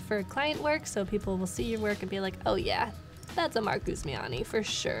is great for client work, so people will see your work and be like, oh yeah, that's a Mark Usmiani for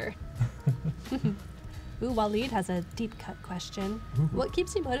sure. Ooh, Waleed has a deep cut question. Ooh. What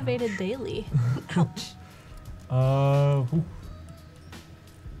keeps you motivated daily? Ouch. I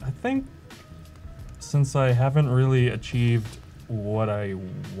think since I haven't really achieved what I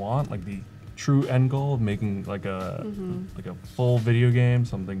want, like the true end goal of making like a full video game,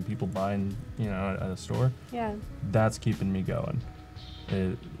 something people buy in, at a store. Yeah. That's keeping me going.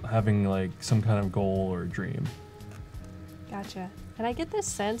 Having like some kind of goal or dream. Gotcha. And I get this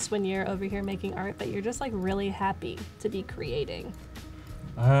sense when you're over here making art that you're just like really happy to be creating.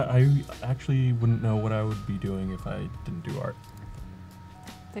 I actually wouldn't know what I would be doing if I didn't do art.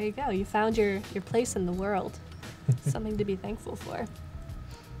 There you go. You found your place in the world. Something to be thankful for.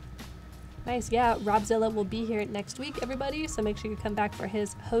 Nice. Yeah, Robzilla will be here next week, everybody, so make sure you come back for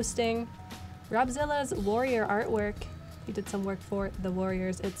his hosting. Robzilla's Warrior artwork. He did some work for the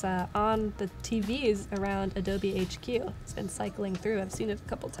Warriors. It's on the TVs around Adobe HQ. It's been cycling through. I've seen it a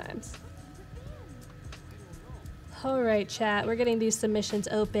couple times. All right, chat. We're getting these submissions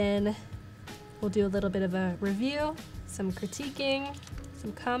open. We'll do a little bit of a review, some critiquing,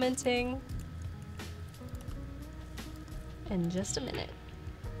 some commenting in just a minute.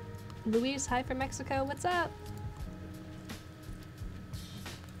 Luis, hi from Mexico. What's up?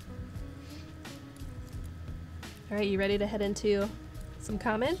 All right, you ready to head into some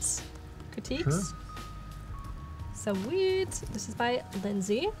comments, critiques? Sure. Sweet. This is by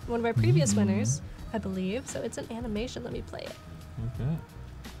Lindsay, one of our previous winners, I believe. So it's an animation. Let me play it. Okay.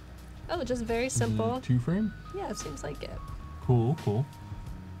 Oh, just very simple. Is it 2-frame? Yeah, it seems like it. Cool.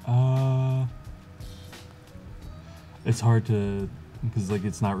 It's hard to, because like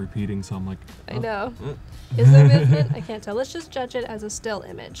it's not repeating, so I'm like, I know. Is there movement? I can't tell. Let's just judge it as a still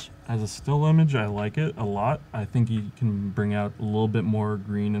image. As a still image, I like it a lot. I think you can bring out a little bit more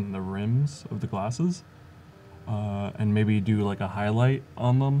green in the rims of the glasses, and maybe do like a highlight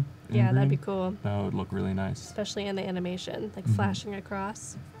on them. Yeah, that'd be cool. That would look really nice. Especially in the animation, like flashing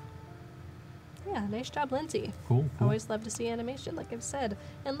across. Yeah, nice job, Lindsay. Cool. Always love to see animation, like I've said.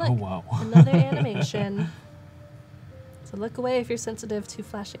 And look, oh, wow. another animation. So look away if you're sensitive to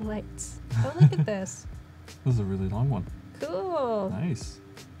flashing lights. Oh, look at this. This is a really long one. Cool. Nice.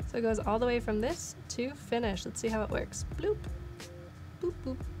 So it goes all the way from this to finish. Let's see how it works. Bloop. Boop,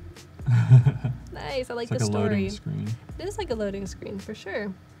 boop. Nice. I like the it's like story. a loading screen. It is like a loading screen for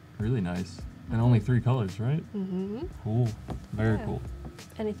sure. Really nice. And only 3 colors, right? Mm-hmm. Cool. Very cool.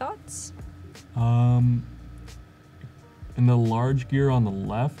 Any thoughts? In the large gear on the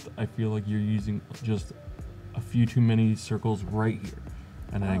left, I feel like you're using just a few too many circles right here.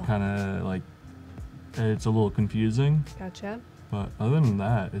 And I kind of like, it's a little confusing. Gotcha. But other than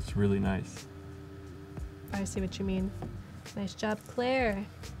that, it's really nice. I see what you mean. Nice job, Claire.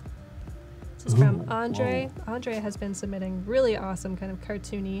 This is from Andre. Whoa. Andre has been submitting really awesome kind of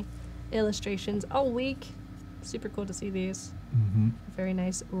cartoony illustrations all week. Super cool to see these. Mm-hmm. Very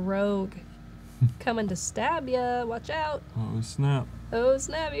nice rogue. Coming to stab ya. Watch out. Oh, snap. Oh,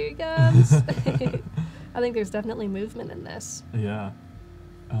 snap. Here he comes. I think there's definitely movement in this. Yeah.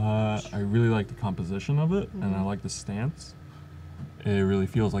 I really like the composition of it, and I like the stance. It really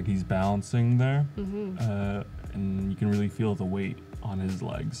feels like he's balancing there, and you can really feel the weight on his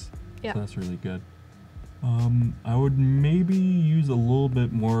legs. Yeah. So that's really good. I would maybe use a little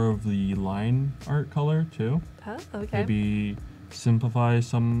bit more of the line art color too. Oh, okay. Maybe simplify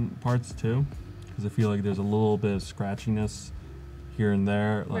some parts too, because I feel like there's a little bit of scratchiness here and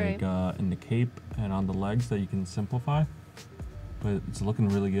there, like in the cape and on the legs that you can simplify. But it's looking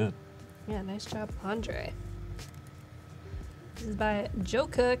really good. Yeah, nice job, Andre. This is by Joe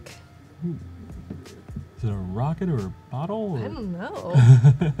Cook. Ooh. Is it a rocket or a bottle? Or? I don't know.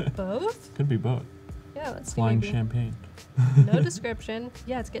 Both? Could be both. Yeah, let's Flying see. champagne. No description.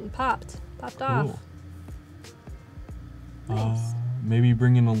 Yeah, it's getting popped. Popped off. Nice. Maybe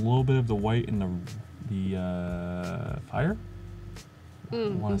bring in a little bit of the white in the fire. I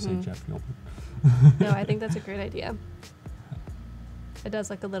want to say jet fuel. No, I think that's a great idea. It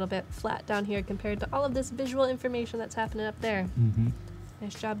does look a little bit flat down here compared to all of this visual information that's happening up there.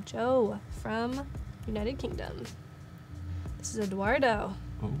 Nice job, Joe, from United Kingdom. This is Eduardo.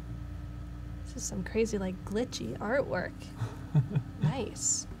 Oh. This is some crazy, like, glitchy artwork.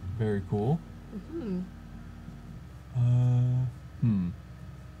 Nice. Very cool.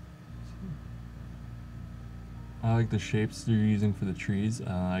 I like the shapes they're using for the trees.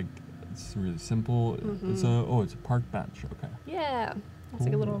 It's really simple. It's a park bench. Okay. Yeah, it's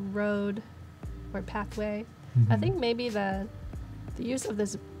like a little road or pathway. I think maybe the use of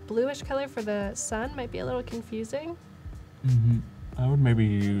this bluish color for the sun might be a little confusing. I would maybe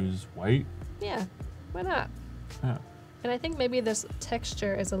use white. Yeah, why not? Yeah. And I think maybe this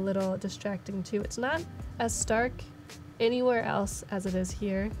texture is a little distracting too. It's not as stark anywhere else as it is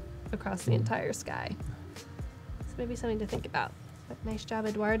here across the entire sky. So maybe something to think about. But nice job,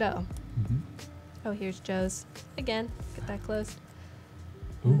 Eduardo. Oh, here's Joe's. Again, get that closed.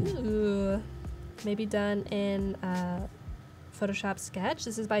 Ooh. Maybe done in Photoshop Sketch.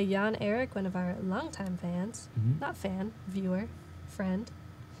 This is by Jan Eric, one of our longtime fans. Not fan, viewer, friend.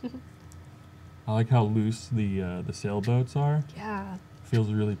 I like how loose the sailboats are. Yeah.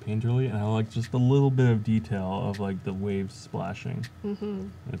 Feels really painterly, and I like just a little bit of detail of like the waves splashing.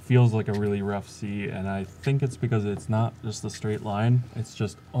 It feels like a really rough sea, and I think it's because it's not just a straight line, it's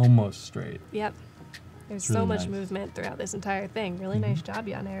just almost straight. Yep. There's It's so really much nice. movement throughout this entire thing. Really nice job,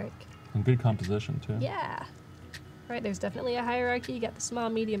 Jan Eric. And good composition too. Yeah. Right, there's definitely a hierarchy. You got the small,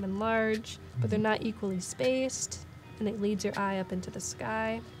 medium, and large, but they're not equally spaced, and it leads your eye up into the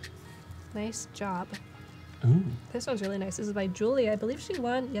sky. Nice job. Ooh. This one's really nice. This is by Julie. I believe she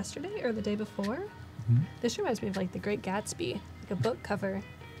won yesterday or the day before. This reminds me of like The Great Gatsby, like a book cover.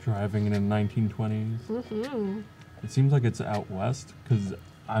 Driving in the 1920s. It seems like it's out west, because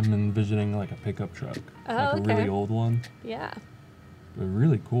I'm envisioning like a pickup truck. Oh, like a okay. really old one. Yeah. But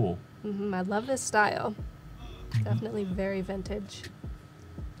really cool. I love this style. Definitely very vintage.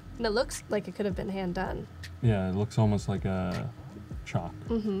 And it looks like it could have been hand done. Yeah, it looks almost like a chalk.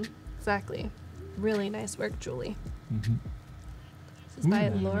 Exactly. Really nice work, Julie. This is Ooh, by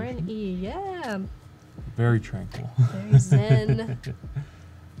animation. Lauren E. Yeah. Very tranquil. Very zen.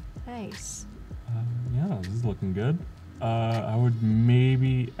 Nice. Yeah, this is looking good. I would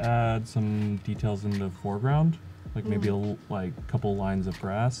maybe add some details in the foreground, like maybe a couple lines of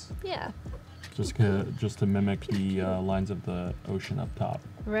grass, Yeah. just to mimic the lines of the ocean up top.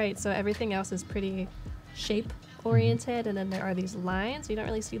 Right. So everything else is pretty shape oriented, and then there are these lines. You don't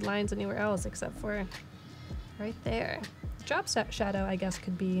really see lines anywhere else except for right there. Drop shadow, I guess,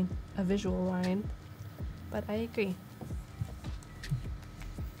 could be a visual line, but I agree.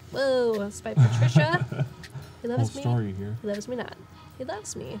 Whoa, that's by Patricia. He Whole loves me. story here. He loves me not. He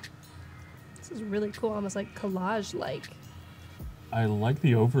loves me. This is really cool, almost like collage-like. I like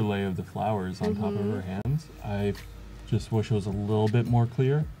the overlay of the flowers on top of her hands. I just wish it was a little bit more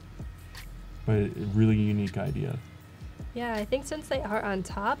clear, but a really unique idea. Yeah, I think since they are on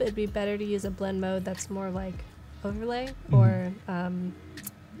top, it'd be better to use a blend mode that's more like overlay or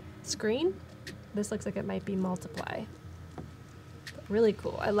screen. This looks like it might be multiply. But really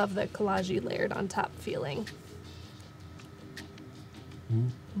cool. I love the collage layered on top feeling.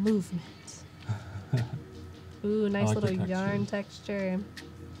 Ooh. Movement. Ooh, nice like the little yarn texture.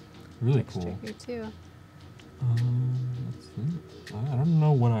 Really Texture cool. here too. Let's see. I don't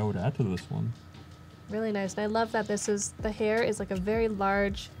know what I would add to this one. Really nice. And I love that the hair is like a very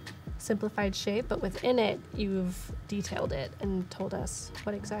large, simplified shape, but within it, you've detailed it and told us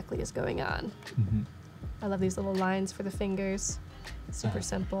what exactly is going on. I love these little lines for the fingers. Super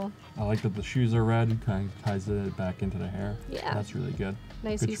simple. I like that the shoes are red, kind of ties it back into the hair. Yeah. That's really good.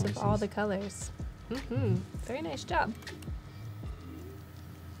 Nice Good use of all the colors. Very nice job.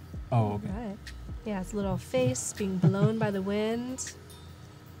 Oh, okay. Right. Yeah, it's a little face being blown by the wind.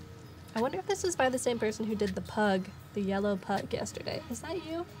 I wonder if this is by the same person who did the pug, the yellow pug yesterday. Is that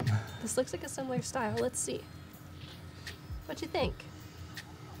you? This looks like a similar style. Let's see. What'd you think?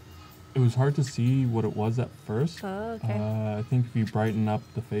 It was hard to see what it was at first. Oh, okay. I think if you brighten up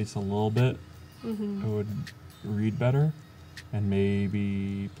the face a little bit, it would read better, and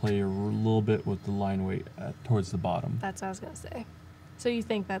maybe play a little bit with the line weight towards the bottom. That's what I was going to say. So you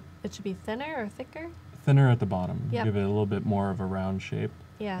think that it should be thinner or thicker? Thinner at the bottom. Yep. Give it a little bit more of a round shape.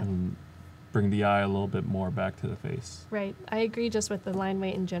 Yeah. And bring the eye a little bit more back to the face. Right. I agree just with the line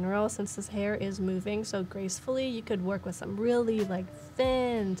weight in general. Since this hair is moving so gracefully, you could work with some really like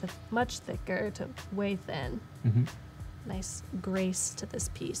thin to much thicker to way thin. Nice grace to this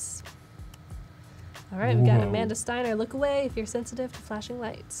piece. All right, we've got Whoa. Amanda Steiner. Look away if you're sensitive to flashing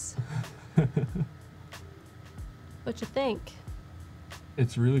lights. What you think?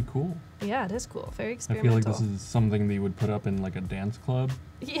 It's really cool. Yeah, it is cool. Very I experimental. feel like this is something they would put up in like a dance club.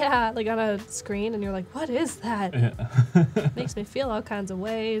 Yeah, like on a screen, and you're like, what is that? Yeah. Makes me feel all kinds of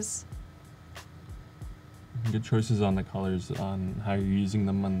ways. Good choices on the colors, on how you're using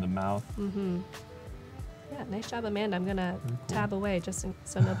them on the mouth. Yeah, nice job, Amanda. I'm gonna Very cool. tab away just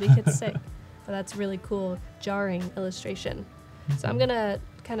so nobody gets sick. But that's really cool, jarring illustration. So I'm gonna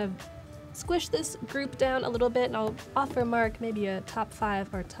kind of squish this group down a little bit, and I'll offer Mark maybe a top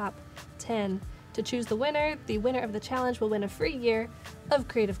 5 or top 10 to choose the winner. The winner of the challenge will win a free year of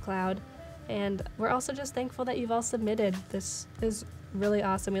Creative Cloud. And we're also just thankful that you've all submitted. This is really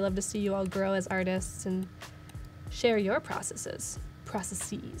awesome. We love to see you all grow as artists and share your processes.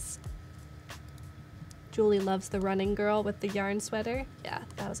 Julie loves the running girl with the yarn sweater. Yeah,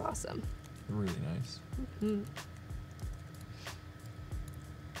 that was awesome. Really nice.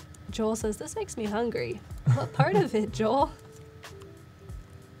 Joel says, this makes me hungry. What part of it, Joel?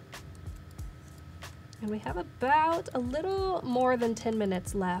 And we have about a little more than 10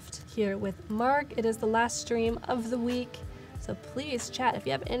 minutes left here with Mark. It is the last stream of the week, so please chat. If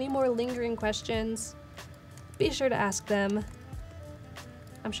you have any more lingering questions, be sure to ask them.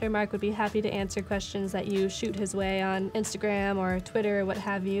 I'm sure Mark would be happy to answer questions that you shoot his way on Instagram or Twitter or what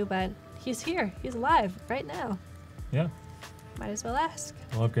have you, but he's here. He's live right now. Yeah. Might as well ask.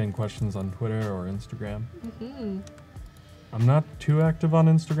 I love getting questions on Twitter or Instagram. I'm not too active on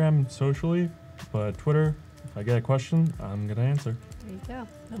Instagram socially, but Twitter, if I get a question, I'm going to answer. There you go.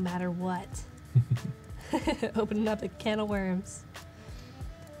 No matter what. Opening up a can of worms.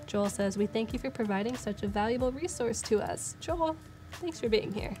 Joel says, we thank you for providing such a valuable resource to us. Joel, thanks for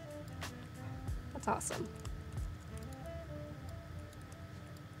being here. That's awesome.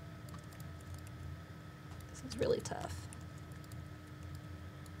 This is really tough.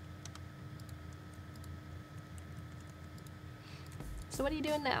 So what are you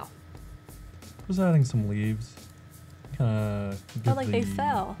doing now? Just adding some leaves. Oh, like they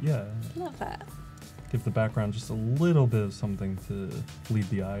fell. Yeah. Love that. Give the background just a little bit of something to lead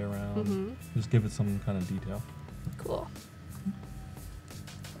the eye around. Just give it some kind of detail. Cool.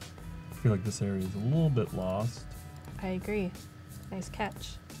 I feel like this area is a little bit lost. I agree. Nice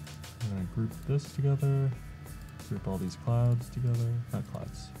catch. I'm going to group this together. Group all these clouds together. Not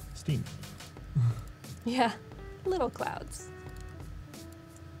clouds. Steam. Yeah. Little clouds.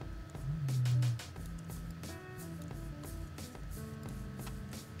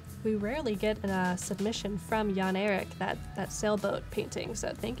 We rarely get a submission from Jan Erik, that sailboat painting.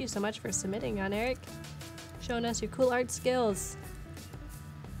 So thank you so much for submitting, Jan Erik. Showing us your cool art skills.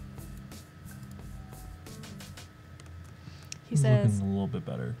 He says, looking a little bit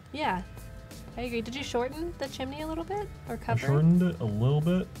better. Yeah, I agree. Did you shorten the chimney a little bit or cover? I shortened it a little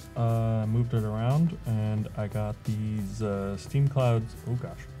bit, moved it around, and I got these steam clouds. Oh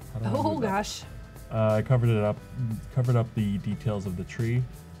gosh. How do I Oh move that? gosh. I covered up the details of the tree.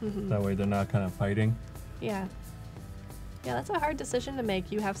 That way they're not kind of fighting. Yeah. Yeah, that's a hard decision to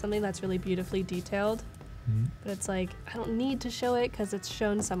make. You have something that's really beautifully detailed, but it's like, I don't need to show it because it's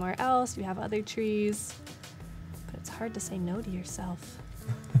shown somewhere else. You have other trees. But it's hard to say no to yourself.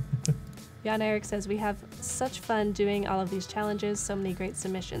 Jan Erik says, we have such fun doing all of these challenges. So many great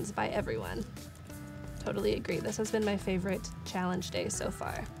submissions by everyone. Totally agree. This has been my favorite challenge day so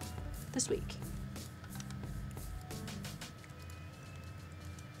far this week.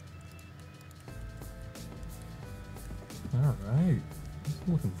 All right. This is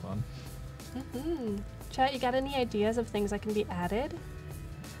looking fun. Chat, you got any ideas of things that can be added?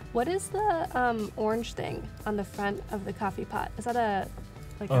 What is the orange thing on the front of the coffee pot? Is that a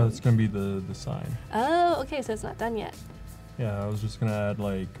Oh, it's gonna be the sign. Oh, okay, so it's not done yet. Yeah, I was just gonna add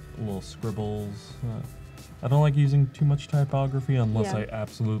like little scribbles. I don't like using too much typography unless I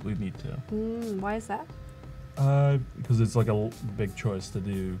absolutely need to. Why is that? Because it's like a big choice to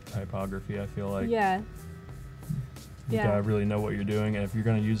do typography, I feel like. Yeah. You gotta really know what you're doing, and if you're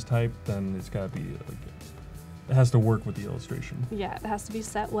gonna use type, then it's gotta be like, it has to work with the illustration. Yeah, it has to be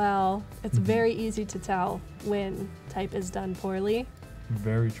set well. It's very easy to tell when type is done poorly.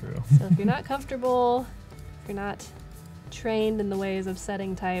 Very true. So if you're not comfortable, if you're not trained in the ways of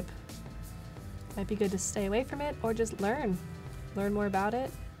setting type, it might be good to stay away from it or just learn more about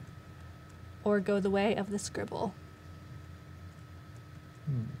it, or go the way of the scribble.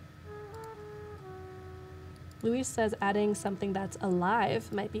 Luis says adding something that's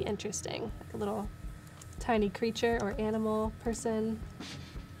alive might be interesting, like a little tiny creature or animal person.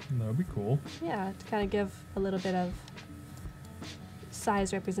 That would be cool. Yeah, to kind of give a little bit of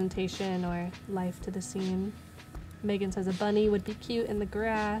size representation or life to the scene. Megan says a bunny would be cute in the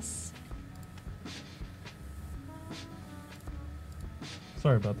grass.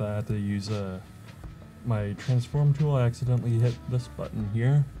 Sorry about that. I had to use my transform tool. I accidentally hit this button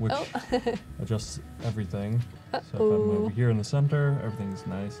here, which adjusts everything. So if I'm over here in the center, everything's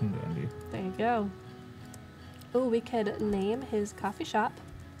nice and dandy. There you go. Oh, we could name his coffee shop.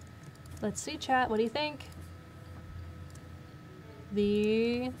 Let's see, chat. What do you think?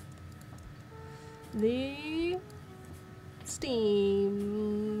 The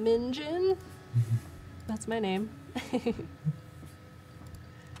steam engine. That's my name.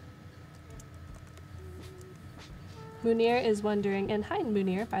 Munir is wondering, and hi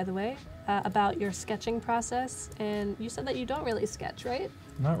Munir, by the way, about your sketching process. And you said that you don't really sketch, right?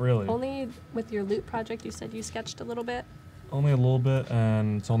 Not really. Only with your loop project, you said you sketched a little bit? Only a little bit,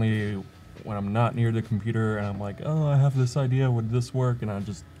 and it's only when I'm not near the computer and I'm like, oh, I have this idea, would this work? And I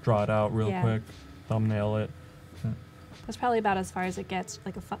just draw it out real quick, thumbnail it. That's probably about as far as it gets,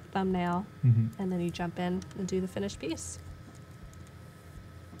 like a thumbnail, and then you jump in and do the finished piece.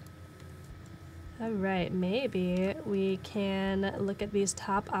 All right, maybe we can look at these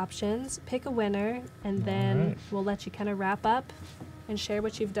top options, pick a winner, and then we'll let you kind of wrap up and share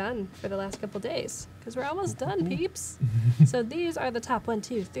what you've done for the last couple days, because we're almost done, peeps. So these are the top 1,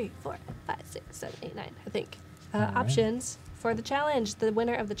 2, 3, 4, 5, 6, 7, 8, 9, I think, options for the challenge. The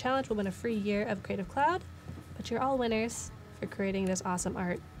winner of the challenge will win a free year of Creative Cloud, but you're all winners for creating this awesome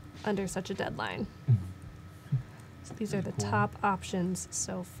art under such a deadline. So these are the top options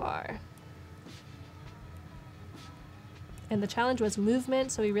so far. And the challenge was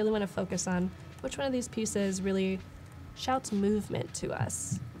movement, so we really want to focus on which one of these pieces really shouts movement to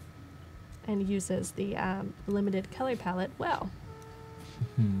us and uses the limited color palette well.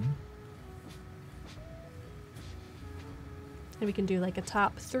 And we can do like a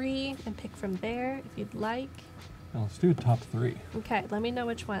top 3 and pick from there if you'd like. Now let's do a top 3. Okay, let me know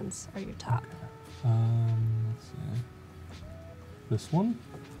which ones are your top. Let's see. This one?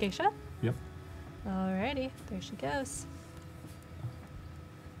 Geisha? Yep. Alrighty, there she goes.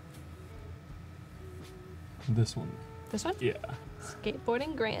 This one. This one? Yeah.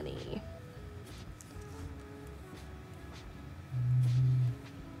 Skateboarding Granny.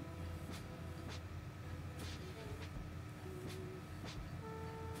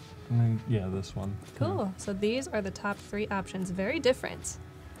 Yeah, this one. Cool. So these are the top 3 options. Very different,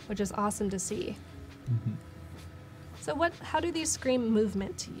 which is awesome to see. So how do these scream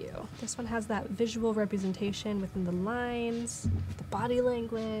movement to you? This one has that visual representation within the lines, the body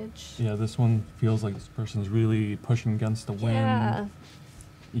language. Yeah, this one feels like this person's really pushing against the wind. Yeah.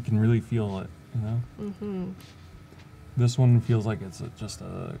 You can really feel it, you know? This one feels like it's just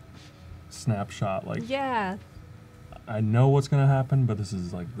a snapshot. Like, yeah. I know what's going to happen, but this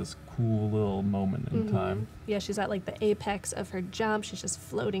is like this cool little moment in time. Yeah, she's at like the apex of her jump. She's just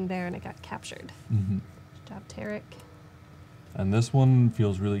floating there and it got captured. Good job, Tarek. And this one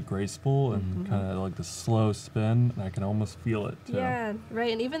feels really graceful and kind of like the slow spin, and I can almost feel it too. Yeah,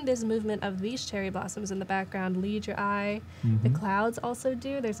 right. And even this movement of these cherry blossoms in the background lead your eye. The clouds also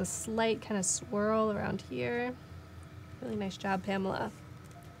do. There's a slight kind of swirl around here. Really nice job, Pamela.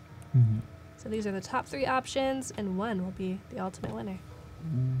 So these are the top 3 options, and one will be the ultimate winner.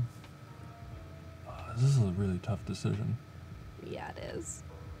 This is a really tough decision. Yeah, it is.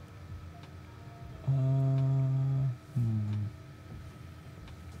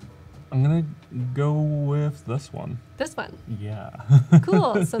 I'm gonna go with this one. This one. Yeah.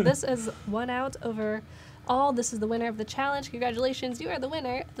 Cool. So this is 1 out over This is the winner of the challenge. Congratulations, you are the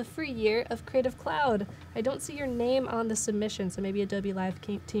winner of the free year of Creative Cloud. I don't see your name on the submission, so maybe Adobe Live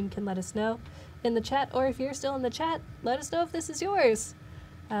team can let us know in the chat, or if you're still in the chat, let us know if this is yours.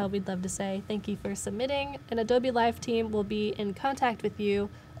 We'd love to say thank you for submitting, and Adobe Live team will be in contact with you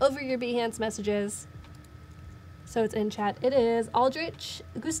over your Behance messages. So it's in chat. It is Aldrich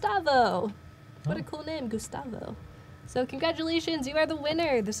Gustavo. What a cool name, Gustavo. So congratulations, you are the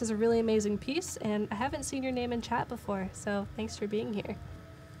winner. This is a really amazing piece, and I haven't seen your name in chat before, so thanks for being here.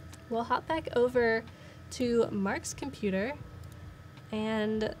 We'll hop back over to Mark's computer,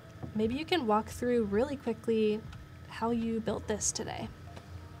 and maybe you can walk through really quickly how you built this today.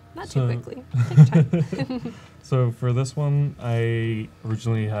 Not too quickly. Take your time. So for this one, I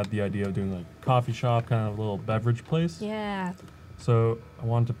originally had the idea of doing like a coffee shop, kind of a little beverage place. Yeah. So I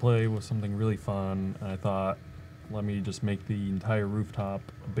wanted to play with something really fun, and I thought, let me just make the entire rooftop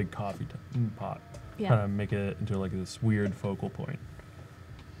a big coffee pot. Yeah. Kind of make it into like this weird focal point.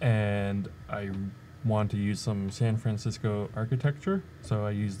 And I want to use some San Francisco architecture. So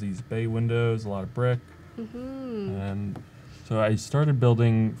I used these bay windows, a lot of brick. And so I started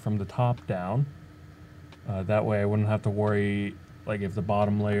building from the top down. That way I wouldn't have to worry like if the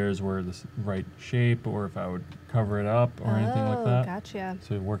bottom layers were the right shape or if I would cover it up or anything like that. Gotcha.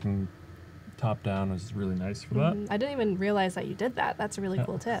 So working top down is really nice for that. I didn't even realize that you did that. That's a really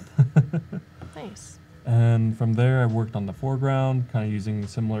cool tip. Nice. And from there I worked on the foreground, kind of using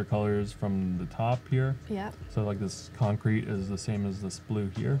similar colors from the top here. Yeah. So like this concrete is the same as this blue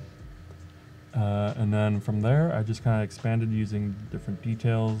here. And then from there I just kind of expanded using different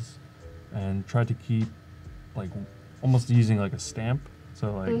details and tried to keep like almost using like a stamp.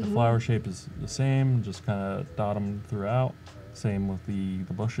 So like the flower shape is the same, just kind of dot them throughout. Same with the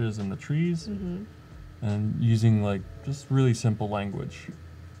bushes and the trees. And using like just really simple language.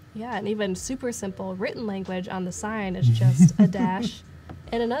 Yeah, and even super simple written language on the sign is just a dash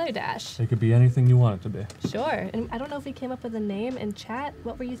and another dash. It could be anything you want it to be. Sure. And I don't know if we came up with a name in chat.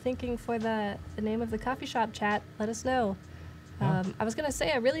 What were you thinking for the name of the coffee shop, chat? Let us know. I was going to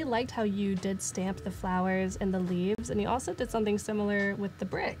say, I really liked how you did stamp the flowers and the leaves, and you also did something similar with the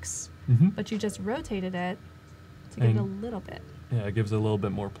bricks, but you just rotated it to give it a little bit. Yeah, it gives it a little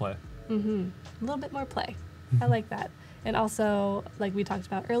bit more play. A little bit more play. I like that. And also, like we talked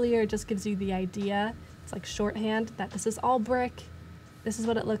about earlier, it just gives you the idea. It's like shorthand that this is all brick, this is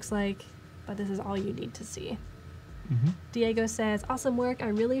what it looks like, but this is all you need to see. Diego says, awesome work. I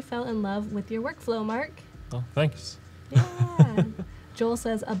really fell in love with your workflow, Mark. Oh, thanks. Yeah. Joel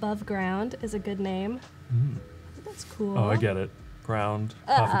says above ground is a good name. I think that's cool. Oh, I get it. Ground,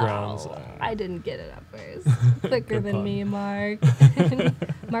 coffee grounds. I didn't get it at first. Quicker than me, Mark.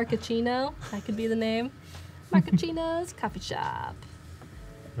 Marcachino, that could be the name. Marcachino's Coffee Shop.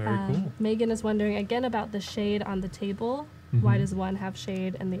 Very cool. Megan is wondering again about the shade on the table. Why does one have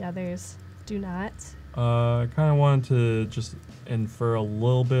shade and the others do not? I kind of wanted to just infer a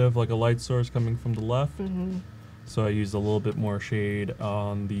little bit of like a light source coming from the left. So I used a little bit more shade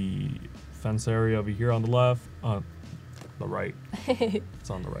on the fence area over here on the left. The right. It's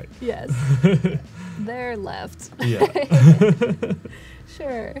on the right. Yes. They're left. Yeah.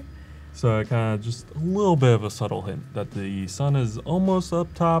 Sure. So I kind of just a little bit of a subtle hint that the sun is almost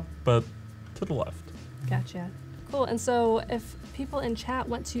up top, but to the left. Gotcha. Cool. And so if people in chat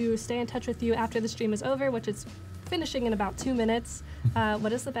want to stay in touch with you after the stream is over, which is finishing in about 2 minutes,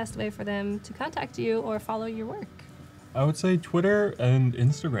 what is the best way for them to contact you or follow your work? I would say Twitter and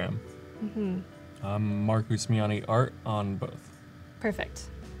Instagram. I'm Mark Usmiani Art on both. Perfect.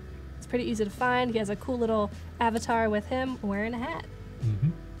 It's pretty easy to find. He has a cool little avatar with him wearing a hat.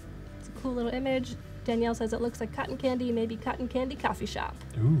 It's a cool little image. Danielle says it looks like cotton candy, maybe cotton candy coffee shop.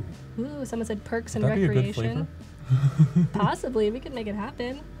 Ooh, someone said perks and That'd recreation. be a good flavor. Possibly, we could make it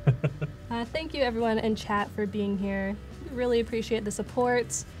happen. Thank you everyone in chat for being here. We really appreciate the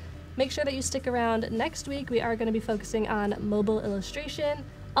support. Make sure that you stick around next week. We are going to be focusing on mobile illustration.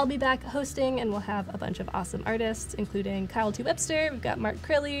 I'll be back hosting, and we'll have a bunch of awesome artists, including Kyle T. Webster, we've got Mark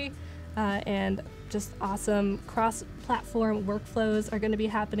Crilly, and just awesome cross-platform workflows are going to be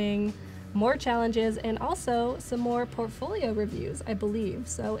happening, more challenges, and also some more portfolio reviews, I believe.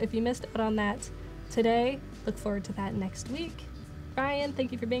 So if you missed out on that today, look forward to that next week. Ryan,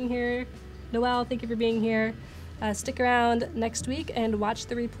 thank you for being here. Noelle, thank you for being here. Stick around next week and watch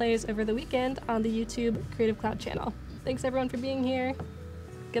the replays over the weekend on the YouTube Creative Cloud channel. Thanks everyone for being here.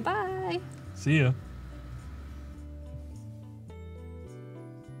 Goodbye. See ya.